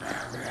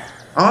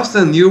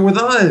 Austin, you were with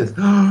us!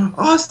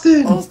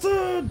 Austin!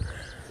 Austin!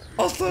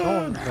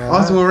 Austin! No,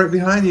 Austin, we're right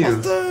behind you.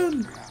 Austin!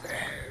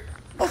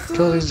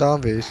 Kill these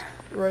zombies.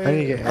 Right. I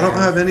need to get I don't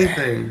ammo. have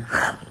anything.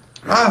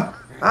 Ah!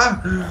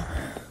 Ah!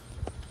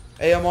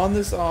 Hey, I'm on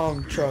this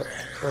truck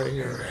right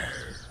here.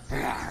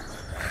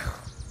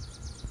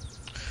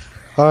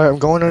 Alright, I'm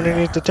going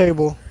underneath the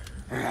table.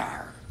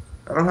 I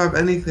don't have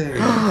anything.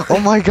 Oh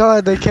my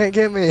god, they can't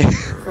get me.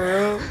 For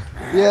real?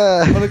 I'm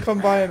Yeah. gonna come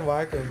by and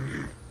whack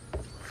him.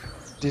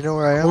 Do you know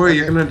where I am? Corey,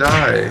 you're gonna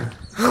die.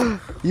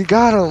 You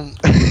got him.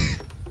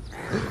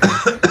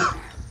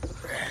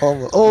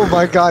 Oh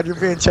my god, you're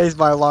being chased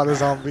by a lot of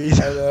zombies.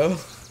 I know.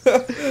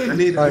 I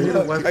need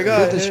a weapon. I got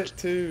Get this- hit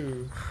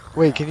too.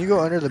 Wait, can you go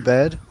under the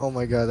bed? Oh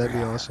my god, that'd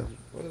be awesome.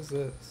 What is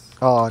this?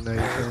 Oh no, you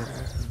can't.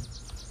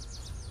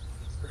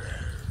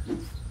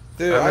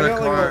 Dude, I'm I in a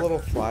got like car. a little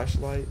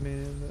flashlight,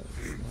 man. That's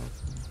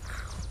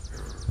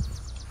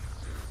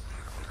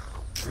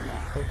nothing.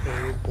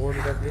 Okay, we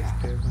boarded up this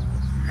damn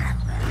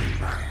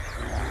house.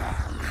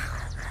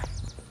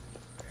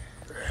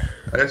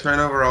 I just ran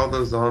over all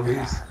those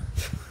zombies.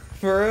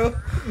 For real?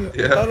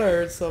 Yeah. I thought I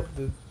heard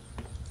something.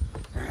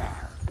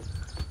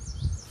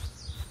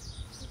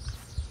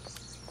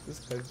 This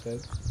guy's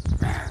dead.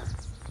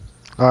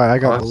 Alright, I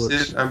got Oh,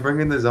 bullets. shit, I'm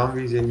bringing the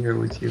zombies in here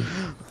with you.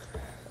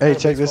 Hey, Got a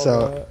check this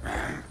baseball out.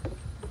 bat.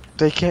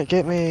 They can't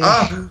get me.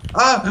 Ah!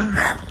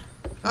 Ah!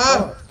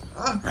 Ah!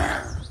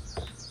 Ah!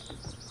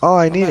 Oh,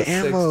 I I'm need at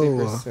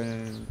ammo.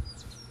 60%.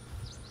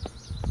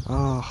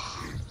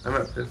 Oh. I'm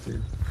at 50.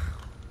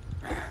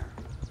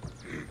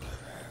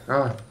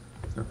 Ah,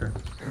 okay.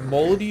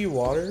 Moldy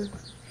water?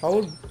 How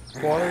would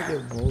water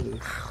get moldy?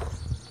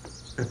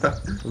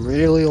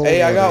 Really old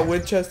Hey, I got water.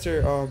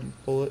 Winchester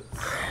bullets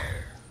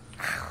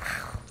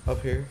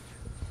up here.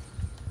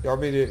 You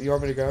want me to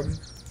grab them?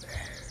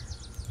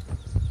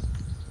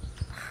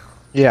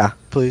 Yeah,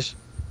 please.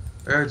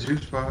 I got a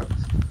juice box.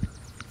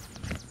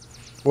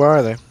 Where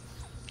are they?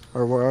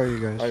 Or where are you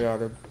guys? I got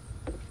them.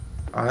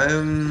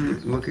 I'm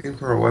looking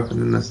for a weapon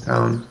in this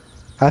town.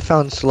 I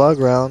found slug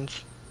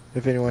rounds.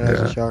 If anyone has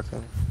Yeah. a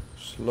shotgun.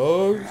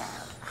 Slugs.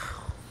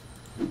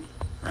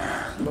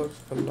 Slugs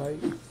for life.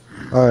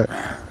 Alright.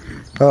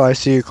 Oh, I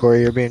see you,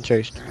 Corey. You're being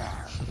chased.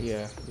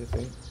 Yeah, you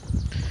think?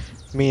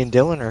 Me and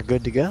Dylan are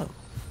good to go.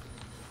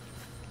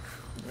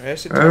 I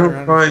should I turn don't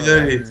around find and try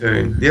that.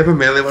 anything. Do you have a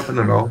melee weapon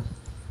at all?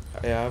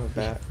 Yeah, I have a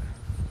bat.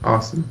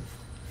 Awesome.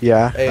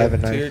 Yeah, Hey, I have a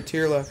to knife.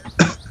 your left.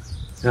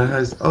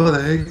 Guys, oh,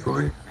 the heck,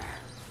 Corey.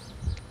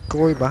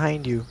 Corey,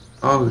 behind you.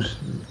 Oh, shit.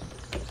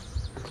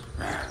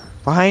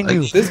 Behind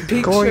you. This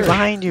pink Corey, shirt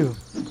behind you.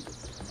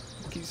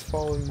 keeps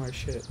following my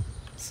shit.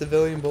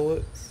 Civilian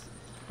bullets.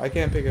 I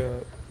can't pick it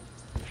up.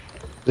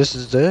 This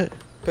is it?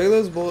 Pick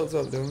those bullets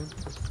up, Dylan.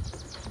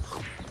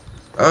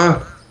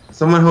 Ah!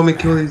 Someone help me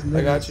kill these niggas.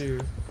 I got you.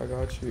 I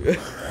got you.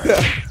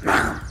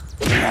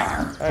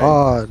 Hey,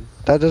 Oh,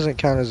 that doesn't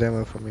count as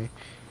ammo for me.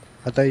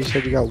 I thought you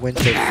said you got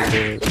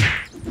Winchester bullets.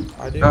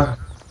 I do. Ah,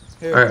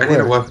 Here, alright, I need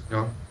a Where? weapon,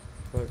 y'all.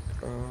 look,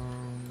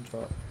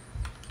 drop.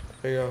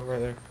 There you go, right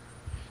there.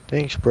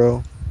 Thanks, bro.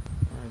 Alright,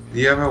 Do man.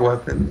 you have a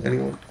weapon,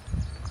 anyone?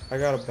 I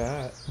got a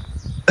bat.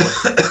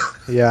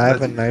 Yeah, I have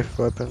a That's- knife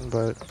weapon,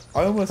 but...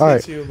 I almost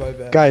Alright, hit you with my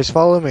bat. Guys,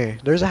 follow me.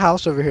 There's a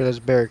house over here that's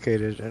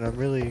barricaded, and I'm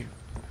really...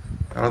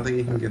 I don't think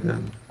you can get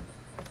in.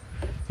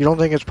 You don't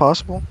think it's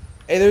possible?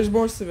 Hey, there's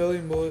more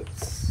civilian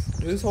bullets.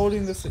 Who's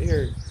holding this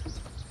here?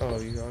 Oh,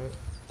 you got it.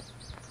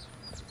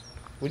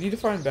 We need to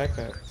find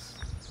backpacks.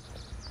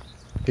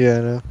 Yeah,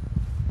 I know.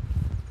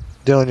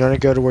 Dylan, you wanna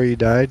go to where you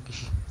died?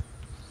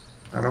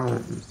 I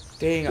don't.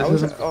 Dang, This I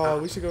was. isn't- Oh,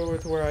 we should go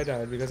with where I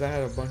died because I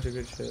had a bunch of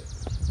good shit.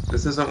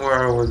 This isn't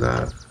where I was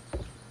at.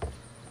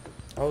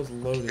 I was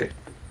loaded.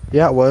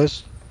 Yeah, it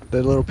was.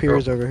 The little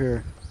pier's over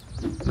here.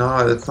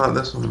 No, it's not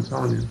this one, I'm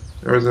telling you.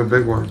 There was a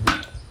big one.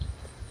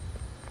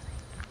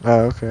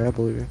 Oh, okay, I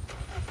believe you.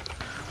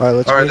 Alright,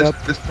 let's Alright, meet up.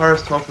 this car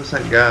is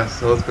 12% gas,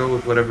 so let's go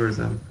with whatever is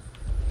in.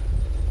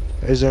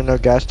 Is there no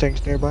gas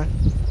tanks nearby?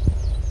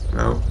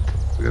 No.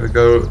 We gotta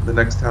go to the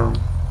next town.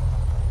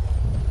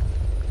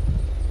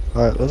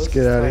 Alright, let's Let's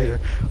get out of fight. here.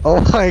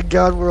 Oh my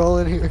god, we're all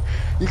in here.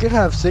 You can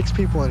have 6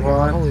 people in here.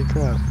 What? Holy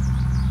crap.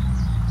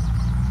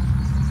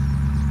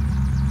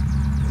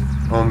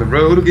 On the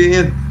road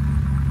again.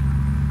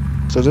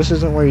 So this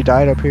isn't where you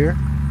died up here?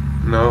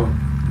 No.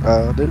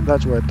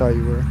 That's where I thought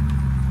you were.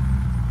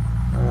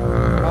 I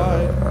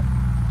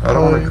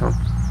don't want Hi. to come.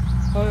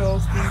 Hi,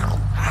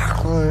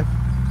 Austin.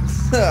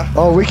 Hi.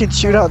 Oh, we can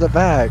shoot out the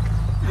back.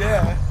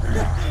 Yeah.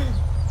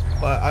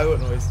 But I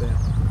wouldn't waste it.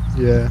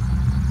 Yeah.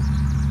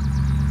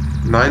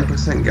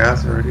 9%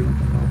 gas already. What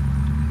the hell?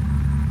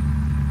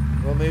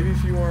 Well, maybe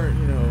if you weren't,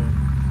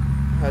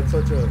 had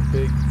such a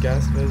big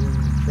gas guzzling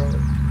truck.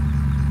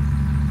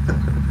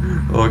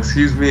 Well,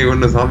 excuse me, when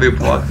the zombie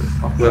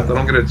apocalypse, I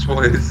don't get a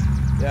choice.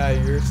 Yeah,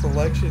 your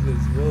selection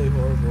is really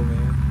horrible,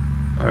 man.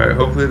 Alright,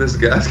 hopefully this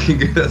gas can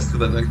get us to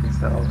the next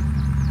town.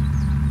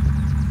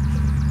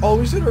 Oh,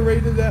 we should have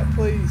raided that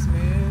place,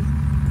 man.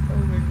 That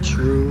would've been good.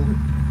 True.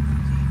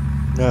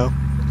 No.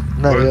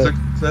 Not But yet.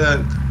 it's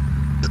a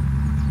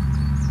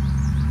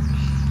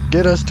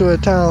Get us to a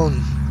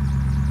town.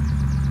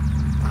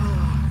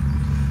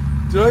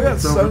 Dude, I got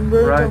It's so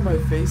sunburned bright. on my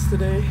face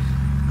today.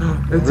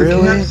 It's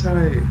Really? a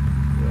campsite. Yeah.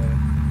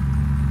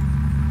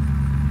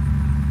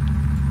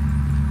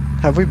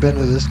 Have we been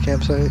to this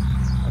campsite?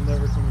 I'm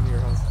never coming to your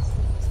house.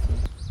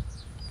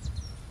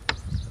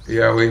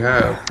 Yeah, we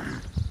have.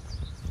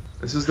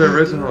 This is the Dude,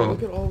 original.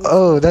 look at all this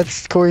Oh, stuff.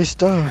 that's Corey's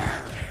stuff.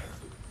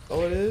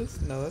 Oh, it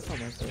is? No, that's not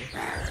my stuff.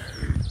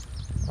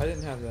 I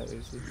didn't have that,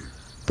 Lucy.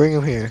 Bring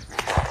him here.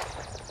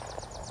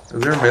 Is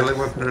there a melee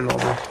weapon in all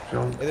this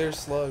junk? Hey, there's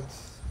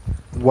slugs.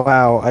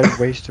 Wow, I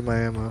wasted my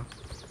ammo.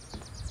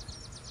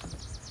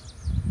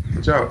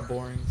 Watch out.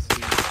 Boring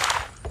scene.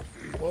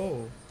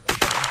 Whoa.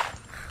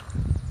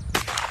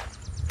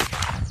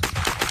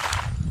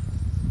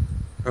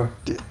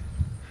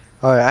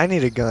 Alright, I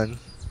need a gun.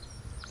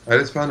 I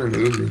just found an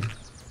Uzi.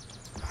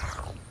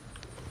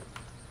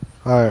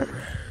 Alright.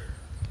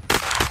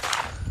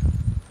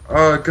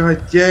 Oh,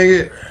 god dang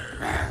it.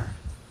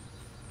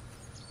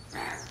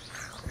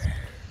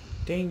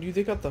 Dang, dude,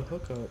 they got the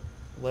hookup.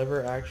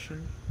 Lever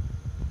action.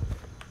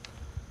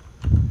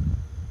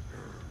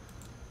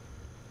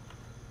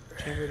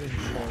 Chambered in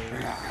shells.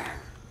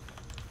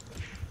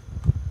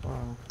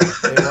 Wow.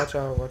 Hey, watch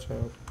out, watch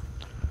out.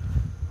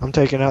 I'm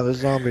taking out the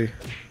zombie.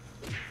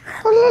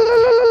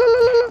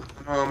 Oh,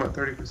 I'm at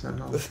 30%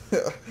 health.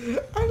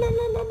 Ah, la,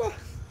 la, la, la.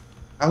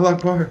 Allah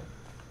Akbar.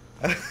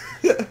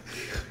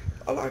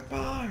 Allah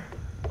Akbar.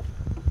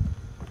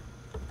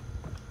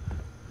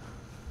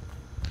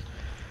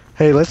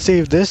 Hey, let's see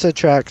if this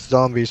attracts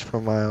zombies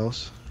for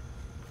miles.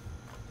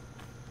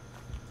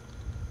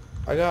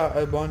 I got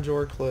a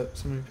Bonjour clip.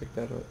 Somebody pick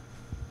that up.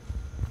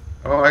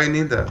 Oh, I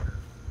need that.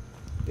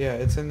 Yeah,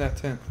 it's in that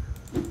tent.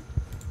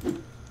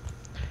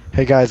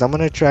 Hey guys, I'm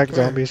gonna attract Come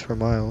here. zombies for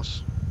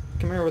miles.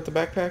 Come here with the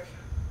backpack.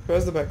 Who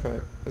has the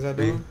backpack? Is that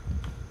Me. Dylan?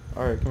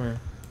 Alright, come here.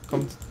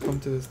 Come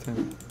to this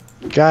tent.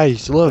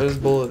 Guys, look. There's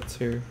bullets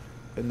here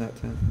in that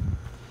tent.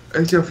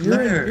 It's your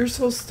flare. You're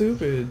so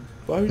stupid.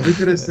 Why would We you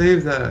could do have that?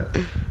 saved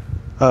that.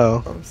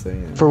 Oh. I'm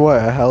saying. For what?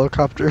 A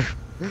helicopter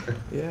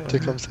Yeah. to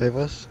come save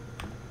us?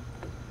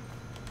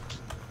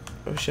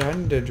 Oh shit, I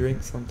need to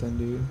drink something,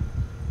 dude.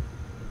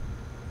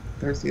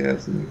 Thirsty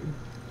ass nigga.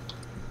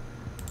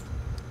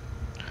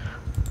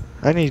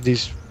 I need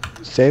these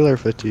sailor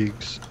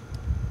fatigues.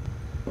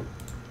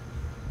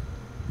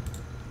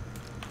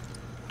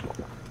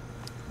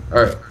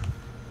 Alright.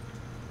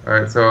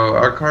 Alright, so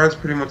our car is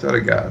pretty much out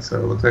of gas, so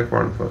it looks like we're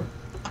on foot.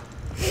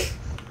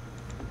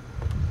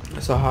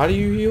 So how do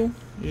you heal?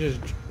 You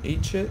just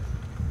eat shit?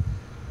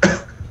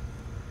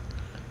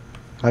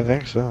 I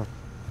think so.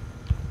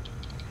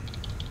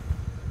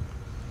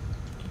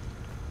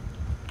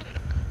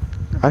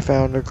 I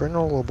found a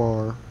granola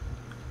bar.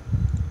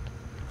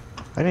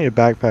 I need a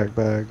backpack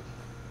bag.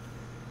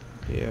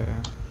 Yeah.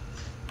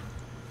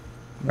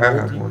 I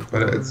have one,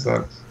 but it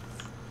sucks.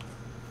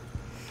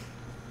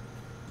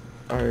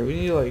 Alright, we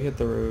need to like hit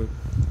the road.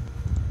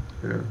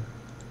 Yeah.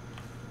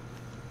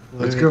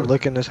 Let's go.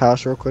 look in this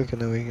house real quick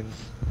and then we can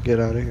get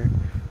out of here.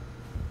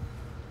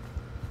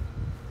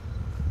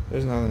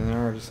 There's nothing there,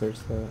 I already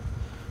searched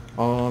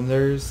that.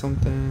 There's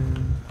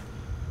something.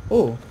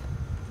 Oh.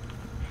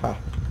 Ha.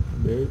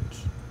 Bitch.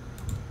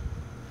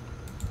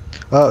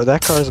 Oh,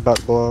 that car's about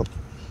to blow up.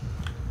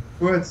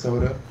 Go ahead,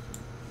 soda.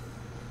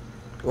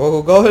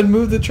 Well, go ahead and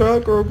move the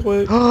truck real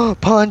quick.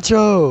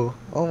 Poncho!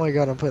 Oh my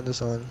god, I'm putting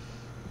this on.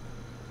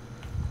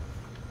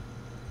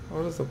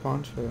 What is a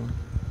poncho?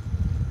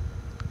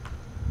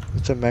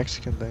 It's a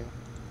Mexican thing.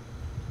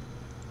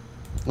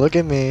 Look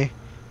at me.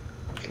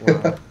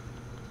 Wow.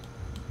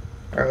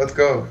 Alright, let's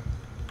go.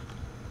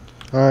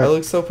 I Alright,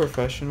 look so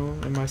professional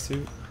in my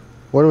suit.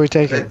 what are we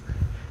taking?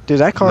 Dude,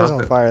 that car's on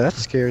Nothing. fire. That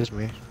scares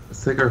me.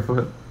 Let's take our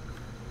foot.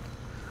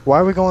 Why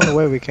are we going the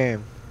way we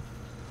came?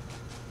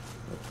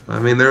 I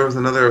mean, there was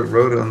another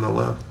road on the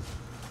left.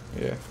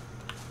 Yeah.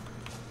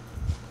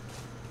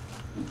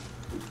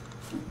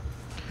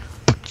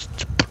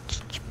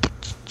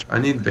 I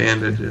need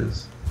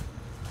bandages.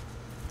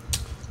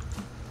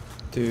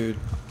 Dude,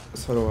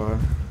 so do I.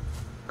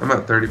 I'm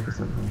at 30%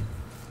 home.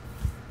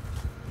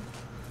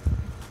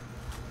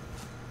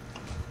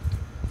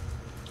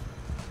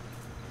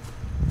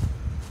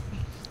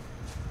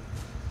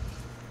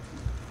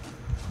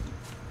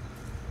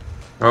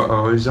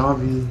 Uh-oh,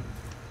 zombie.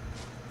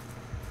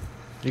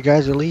 You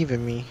guys are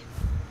leaving me.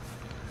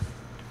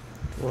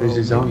 Well, There's a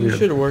maybe zombie you up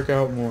should work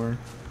out more.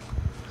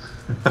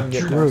 And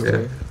get True.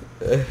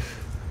 faster.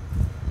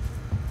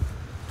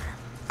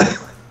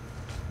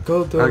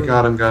 Go, I Dylan.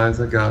 got him, guys.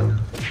 I got him.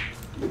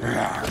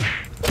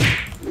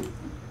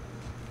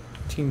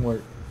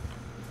 Teamwork.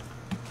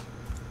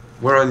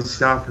 We're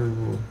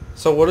unstoppable.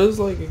 So what does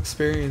like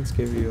experience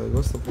give you? Like,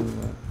 what's the point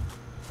of that?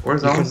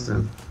 Where's You can-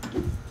 Austin?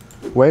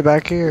 Way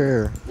back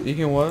here. You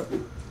can what?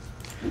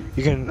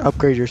 You can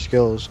upgrade your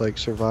skills like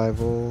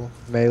survival,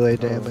 melee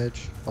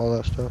damage, all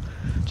that stuff.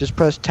 Just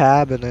press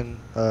tab and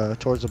then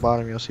towards the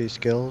bottom you'll see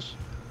skills.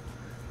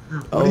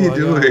 What Oh, are you I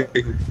doing? got-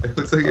 It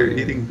looks like you're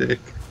Okay. eating dick.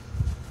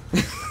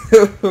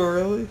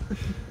 Really?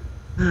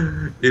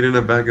 Eating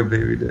a bag of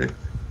baby dick.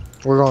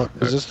 We're going.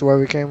 Is this the way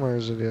we came, or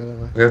is it the other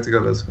way? We have to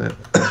go this way.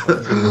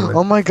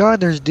 Oh my God,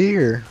 there's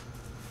deer.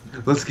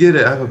 Let's get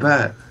it. I have a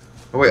bat.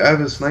 Oh wait, I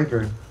have a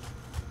sniper.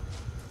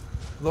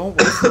 Don't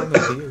waste it on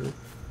the deer.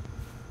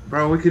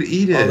 Bro, we could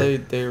eat Oh,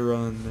 it. they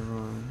run. They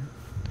run.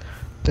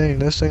 Dang,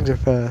 those things are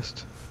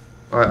fast.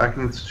 Alright, I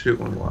can shoot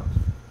one. Watch.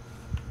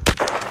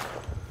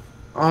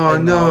 Oh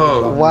And now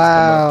no! the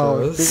Wow,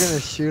 come if back you're to us.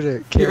 gonna shoot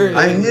it, Here kill it it.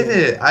 I hit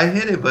it. I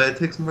hit it, but it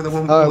takes more than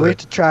one Oh, bullet. we have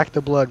to track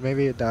the blood.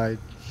 Maybe it died.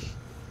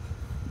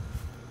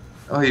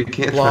 Oh, you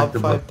can't track Blob the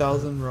blood.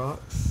 5,000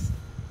 rocks.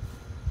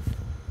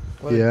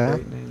 What Yeah. a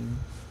great name.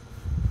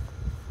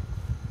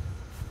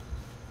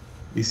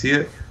 You see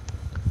it?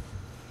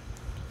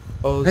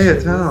 Oh, Hey, a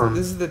shit, town.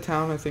 This is the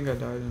town I think I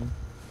died in.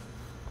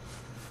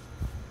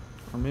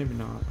 Or maybe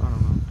not. I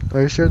don't know.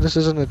 Are you sure this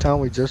isn't the town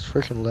we just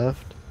freaking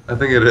left? I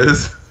think it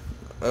is.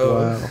 Oh,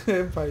 Wow.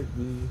 it might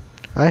be.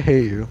 I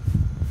hate you.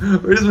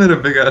 We just made a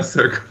big ass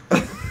circle.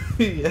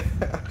 Yeah.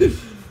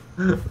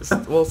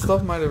 Well,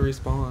 stuff might have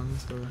respawned,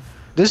 so.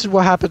 This is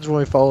what happens when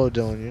we follow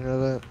Dylan. You know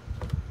that?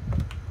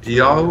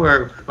 Y'all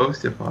were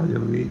supposed to follow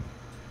me.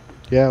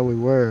 Yeah, we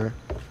were.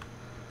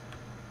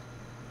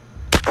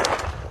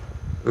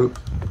 Oops.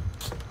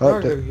 Oh,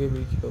 You're gonna get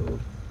me killed.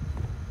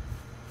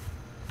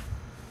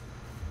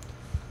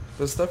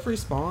 Does stuff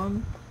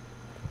respawn?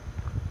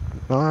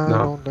 no, I No.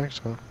 don't think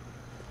so.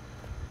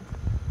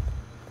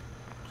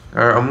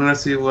 Alright, I'm gonna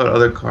see what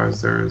other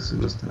cars there is in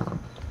this town.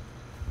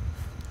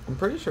 I'm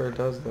pretty sure it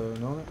does though,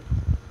 don't it?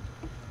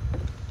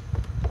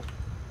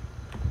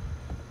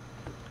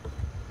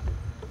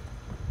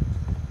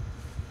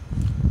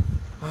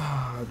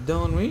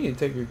 Dylan, we need to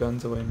take your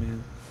guns away,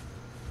 man.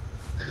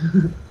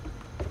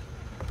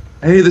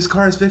 Hey, this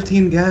car has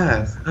 15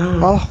 gas.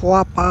 Oh,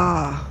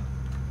 wapa.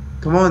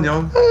 Come on,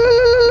 y'all.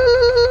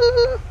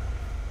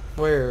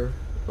 Where?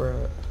 Where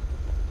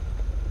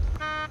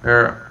at?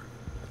 Here.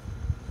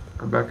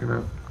 I'm backing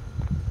up.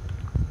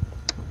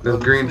 This Oh,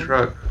 this green one?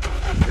 truck.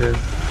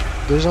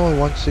 Yeah. There's only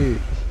one seat.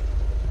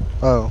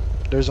 Oh,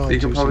 there's only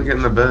You two can probably seats. get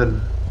in the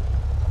bed.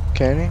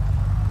 Can he?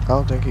 I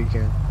don't think he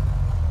can.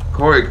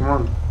 Corey, come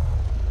on.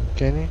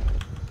 Can he?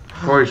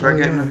 Corey, try Oh,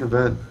 getting yeah. in the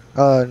bed.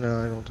 No,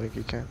 I don't think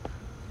he can.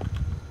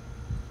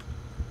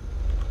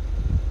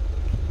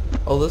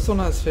 Oh, this one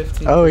has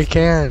 15. Oh, he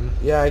can.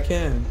 Yeah, I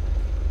can.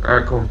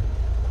 Alright, cool.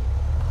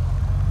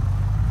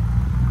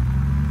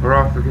 We're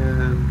off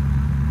again.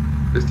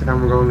 This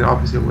time we're going the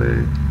opposite way.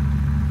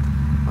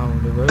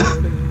 On the road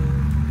again.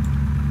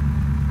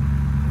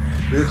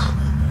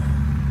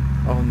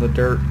 Bitch. On the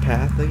dirt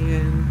path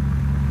again.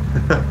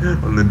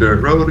 On the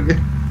dirt road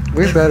again.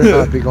 We better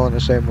not be going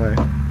the same way.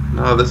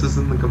 No, this is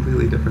in a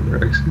completely different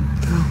direction.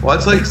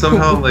 Watch, like,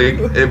 somehow, like,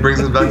 it brings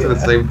us back to the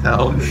same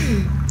town.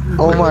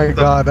 Oh Like, my what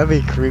the God, that'd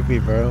be creepy,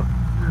 bro.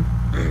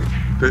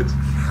 Bitch.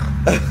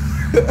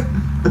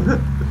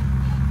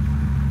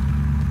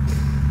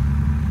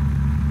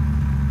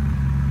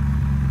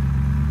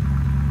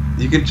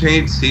 You can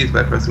change seats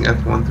by pressing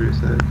F1 through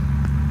 6.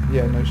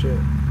 Yeah, no shit.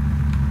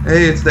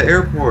 Hey, it's the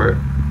airport.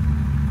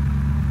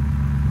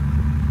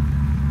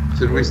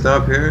 Should we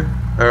stop here?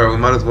 Or we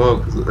might as well,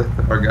 because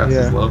our gas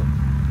Yeah. is low.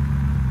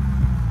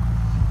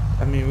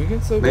 I mean, we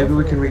can still go Maybe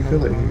we for can like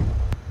refill it another here. mile.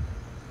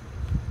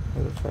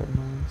 Another 5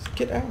 miles.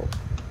 Get out.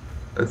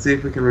 Let's see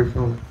if we can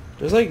refill it.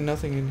 There's like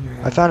nothing in here.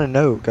 I found a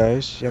note,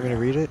 guys. You want me to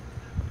read it?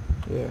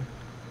 Yeah.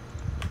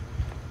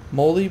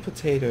 Moldy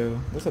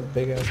potato. That's a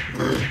big ass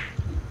potato.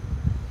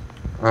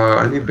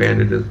 I need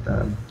bandages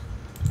bad.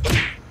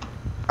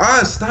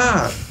 Ah,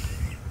 stop!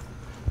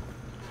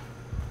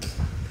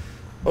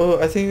 Oh,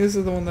 I think this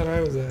is the one that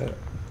I was at.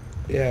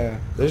 Yeah,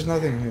 there's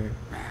nothing here.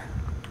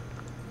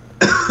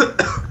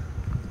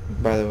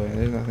 By the way,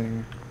 there's nothing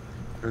here.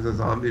 There's a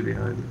zombie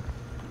behind you.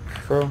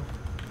 Bro.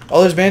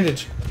 Oh, there's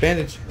bandage.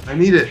 Bandage. I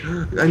need it.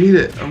 I need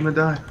it. I'm gonna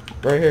die.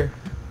 Right here.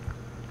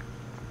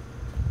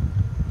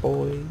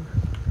 Boy.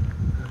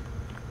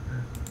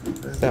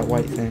 It's that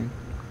white thing.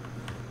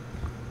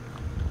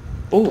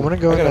 Oh, I'm gonna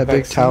go in that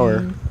big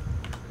tower.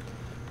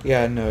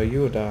 Yeah, no,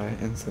 you will die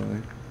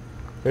instantly.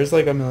 There's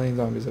like a million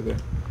zombies up there.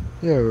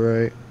 Yeah,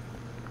 right.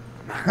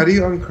 How do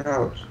you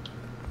uncrouch?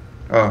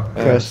 Oh.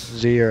 Press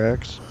Z or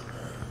X.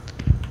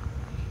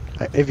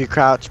 If you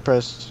crouch,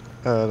 press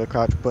the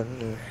crouch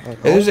button. Hey, Oh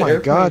there's an my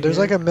airplane God, there's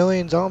here. like a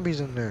million zombies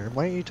in there.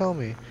 Why didn't you tell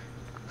me?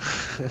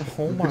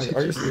 Oh my,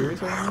 are you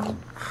serious right now?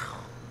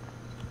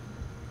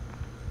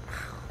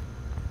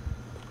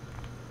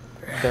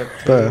 Duct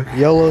tape. Bruh,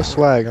 yellow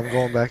swag. I'm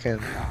going back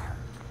in.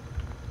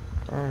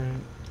 Alright.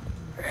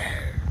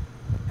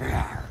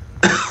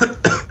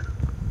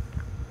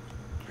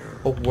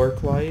 A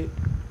work light?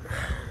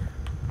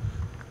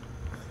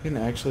 You can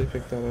actually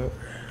pick that up.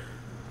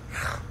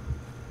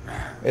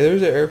 Hey,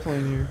 there's an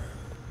airplane here.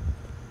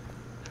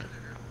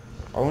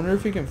 I wonder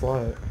if you can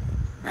fly it.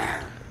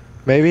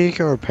 Maybe you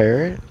can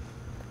repair it.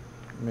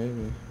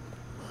 Maybe.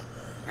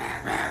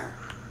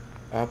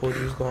 Apple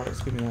juice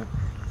box, give me that.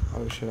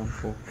 Oh shit, I'm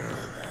full.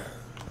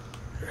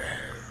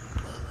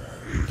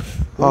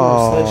 Ooh,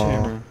 Aw,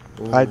 sledgehammer.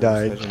 Ooh, I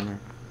died. Sledgehammer.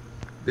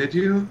 Did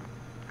you?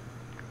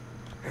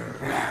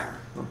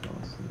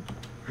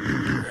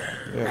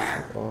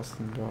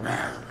 Austin John.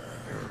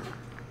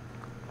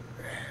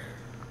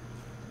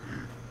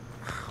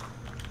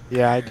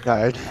 Yeah, I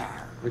died.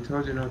 We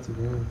told you not to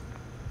go.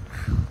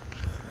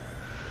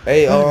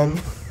 Hey,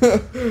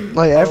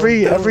 Like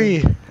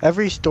Dylan.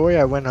 every story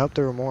I went up,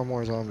 there were more and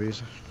more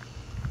zombies.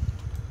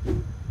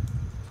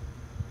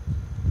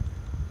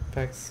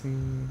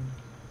 Vaccine.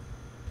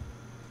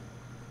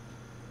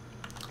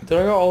 Dude,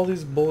 I got all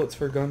these bullets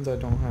for guns I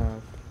don't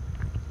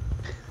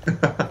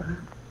have.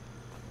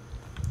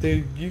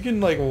 Dude, you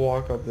can like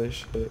walk up this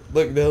shit.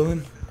 Look,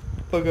 Dylan.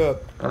 Look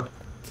up.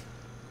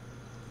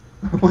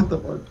 What the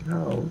fuck?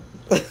 No.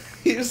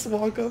 You just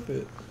walk up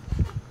it.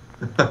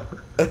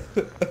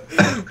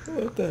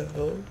 What the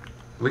hell?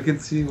 We can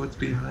see what's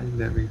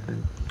behind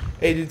everything.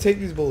 Hey, dude, take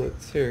these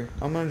bullets. Here,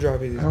 I'm gonna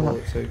drop you these I don't,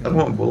 bullets so you I can. don't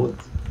want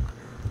bullets.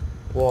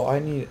 Well, I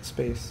need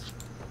space.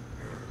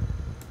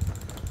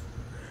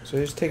 So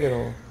just take it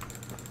all.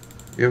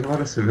 You have a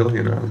lot of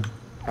civilian around.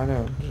 I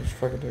know, just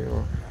fucking take it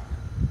all.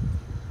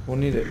 We'll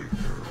need it.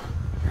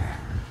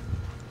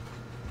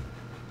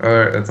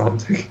 Alright, that's all I'm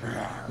taking.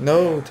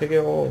 No, take it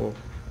all.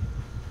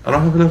 I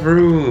don't have enough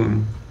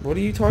room. What are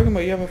you talking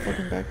about? You have a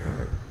fucking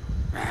backpack.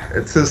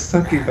 It's a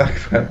sucky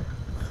backpack.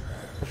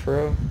 For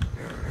real?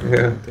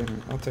 Yeah. Damn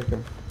it, I'll take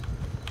them.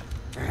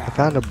 I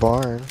found a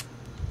barn.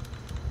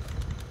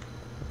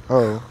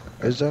 Oh,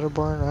 is that a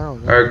barn? I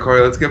don't know. Alright,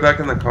 Corey, let's get back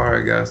in the car,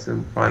 I guess,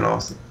 and find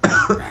Austin.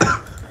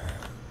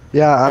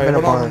 Yeah, I'm Alright, in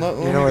a hold on, barn. let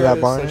You me know where grab that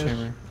this barn is?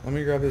 sledgehammer. Let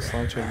me grab this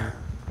sledgehammer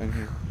in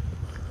here.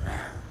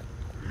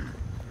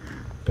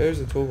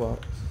 There's a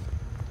toolbox.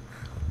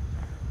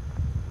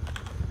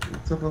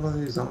 What's up with all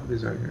these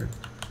zombies right here?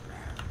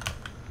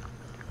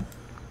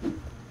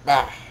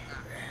 Ah!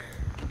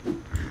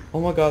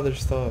 Oh my god, they're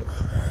stuck.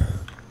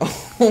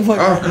 Oh my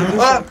god,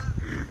 they're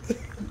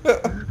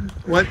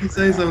just Why'd you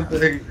say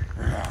something?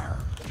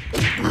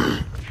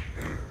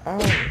 Ow.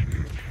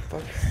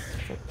 Fuck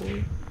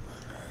boy.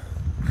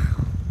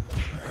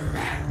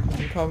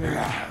 I'm coming.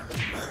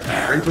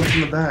 Right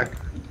from the back.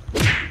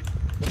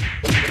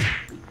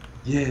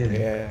 Yeah.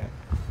 Yeah.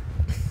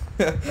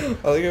 I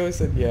think I always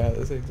said yeah at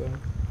the same time.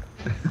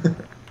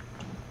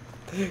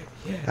 Yeah.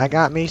 I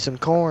got me some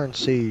corn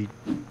seed.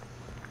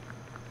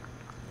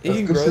 You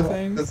can Let's go grow sell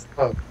things? this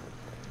stuff.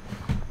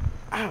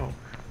 Ow.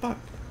 Fuck.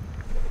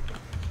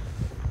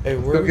 Hey,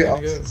 Let's where are go we get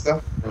gonna go? Austin's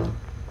stuff.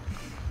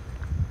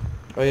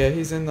 Oh yeah,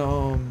 he's in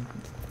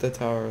the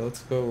tower.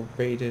 Let's go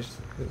raid his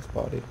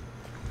body.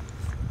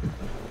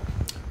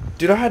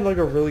 Dude, I had like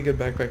a really good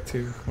backpack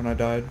too when I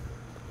died.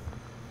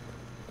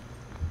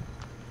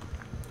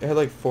 It had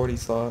like 40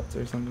 slots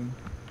or something.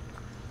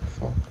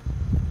 Fuck.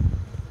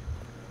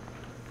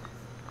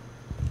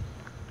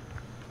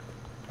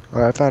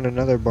 Alright, I found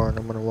another barn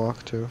I'm gonna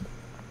walk to.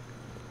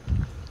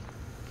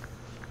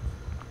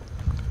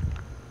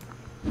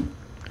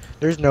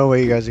 There's no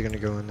way you guys are gonna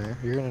go in there.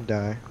 You're gonna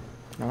die.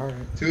 Alright.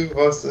 Two of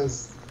us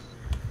is...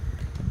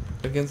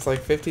 Against like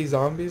 50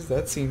 zombies?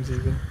 That seems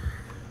even.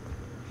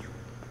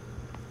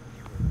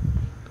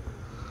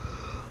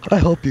 I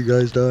hope you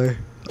guys die.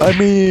 I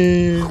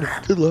mean,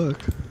 good luck.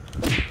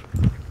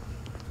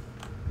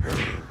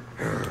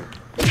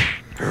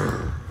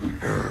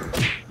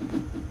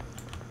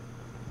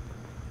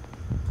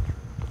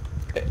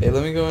 Hey,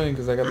 let me go in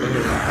because I got the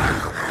hit.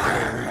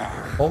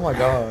 Oh my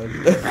god.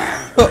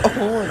 Oh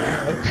my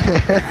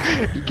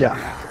god. Yeah.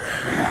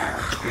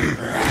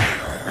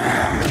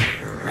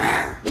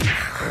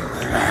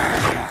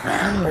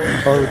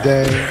 Oh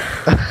dang.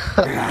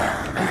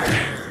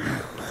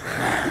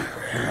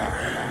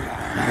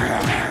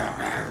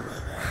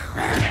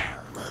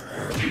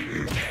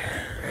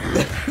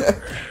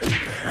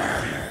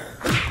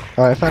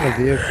 Alright, I found a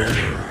vehicle.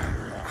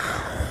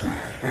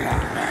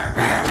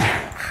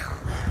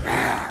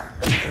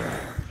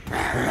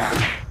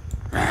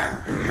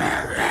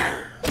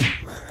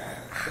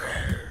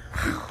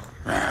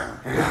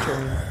 Good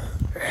turn.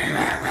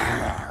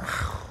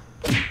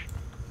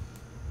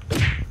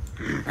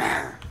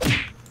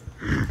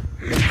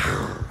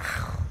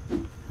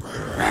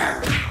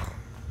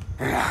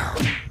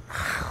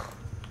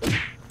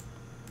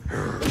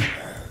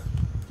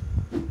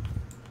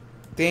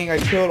 Dang, I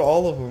killed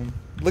all of them.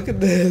 Look at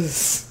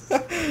this.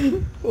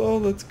 Oh,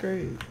 that's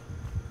great.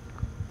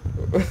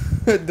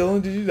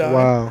 Dylan, did you die?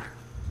 Wow.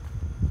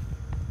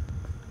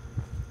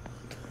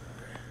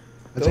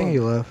 I think Dylan. he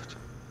left.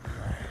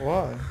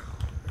 Why?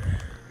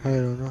 I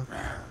don't know.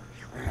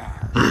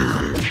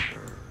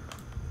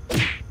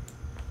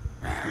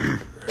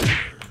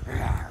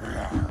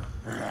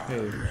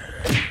 Hey.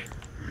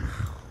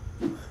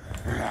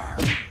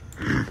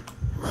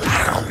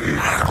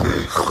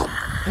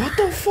 What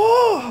the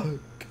fuck?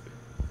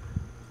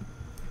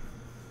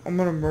 I'm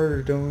gonna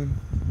murder Dylan.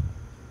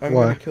 I'm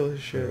Why? gonna kill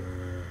his shit.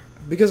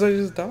 Because I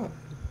just died.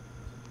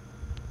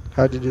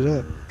 How'd you do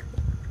that?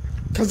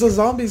 Because the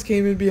zombies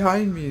came in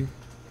behind me.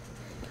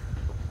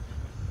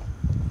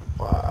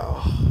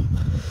 Wow.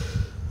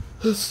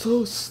 That's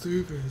so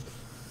stupid.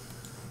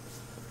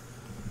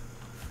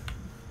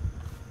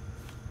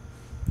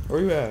 Where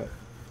you at?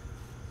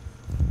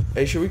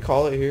 Hey, should we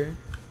call it here?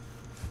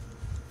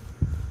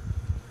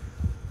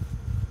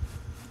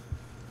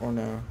 Or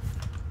no?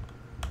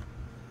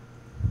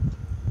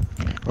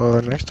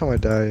 Next time I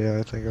die, yeah,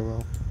 I think I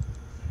will.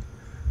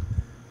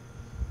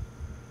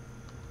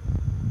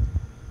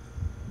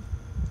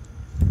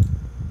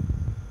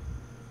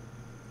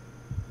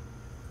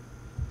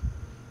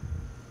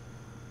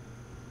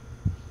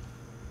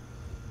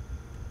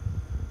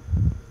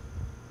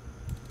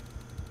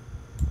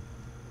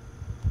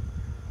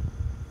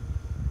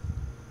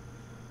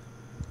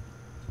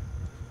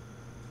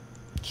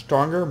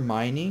 Stronger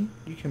mining?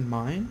 You can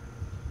mine?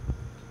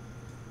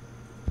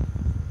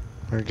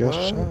 I guess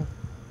What? so.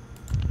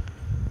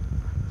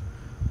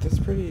 That's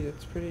pretty,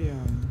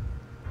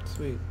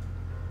 sweet.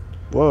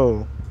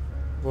 Whoa.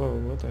 Whoa,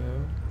 what the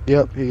hell?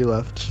 Yep, he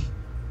left.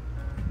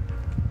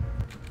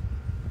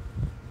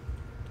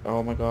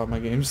 Oh my god, my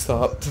game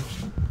stopped.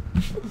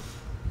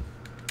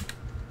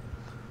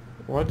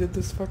 Why did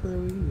this fucker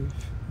leave?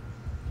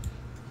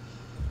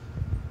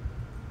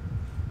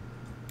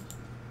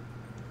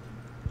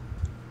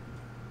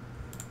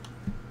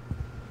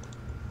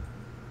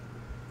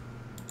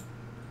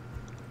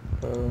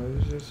 Oh,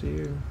 it's just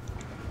you.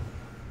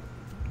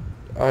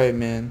 Alright,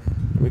 man.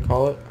 We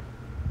call it?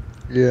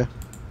 Yeah.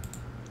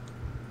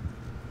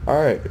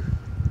 Alright.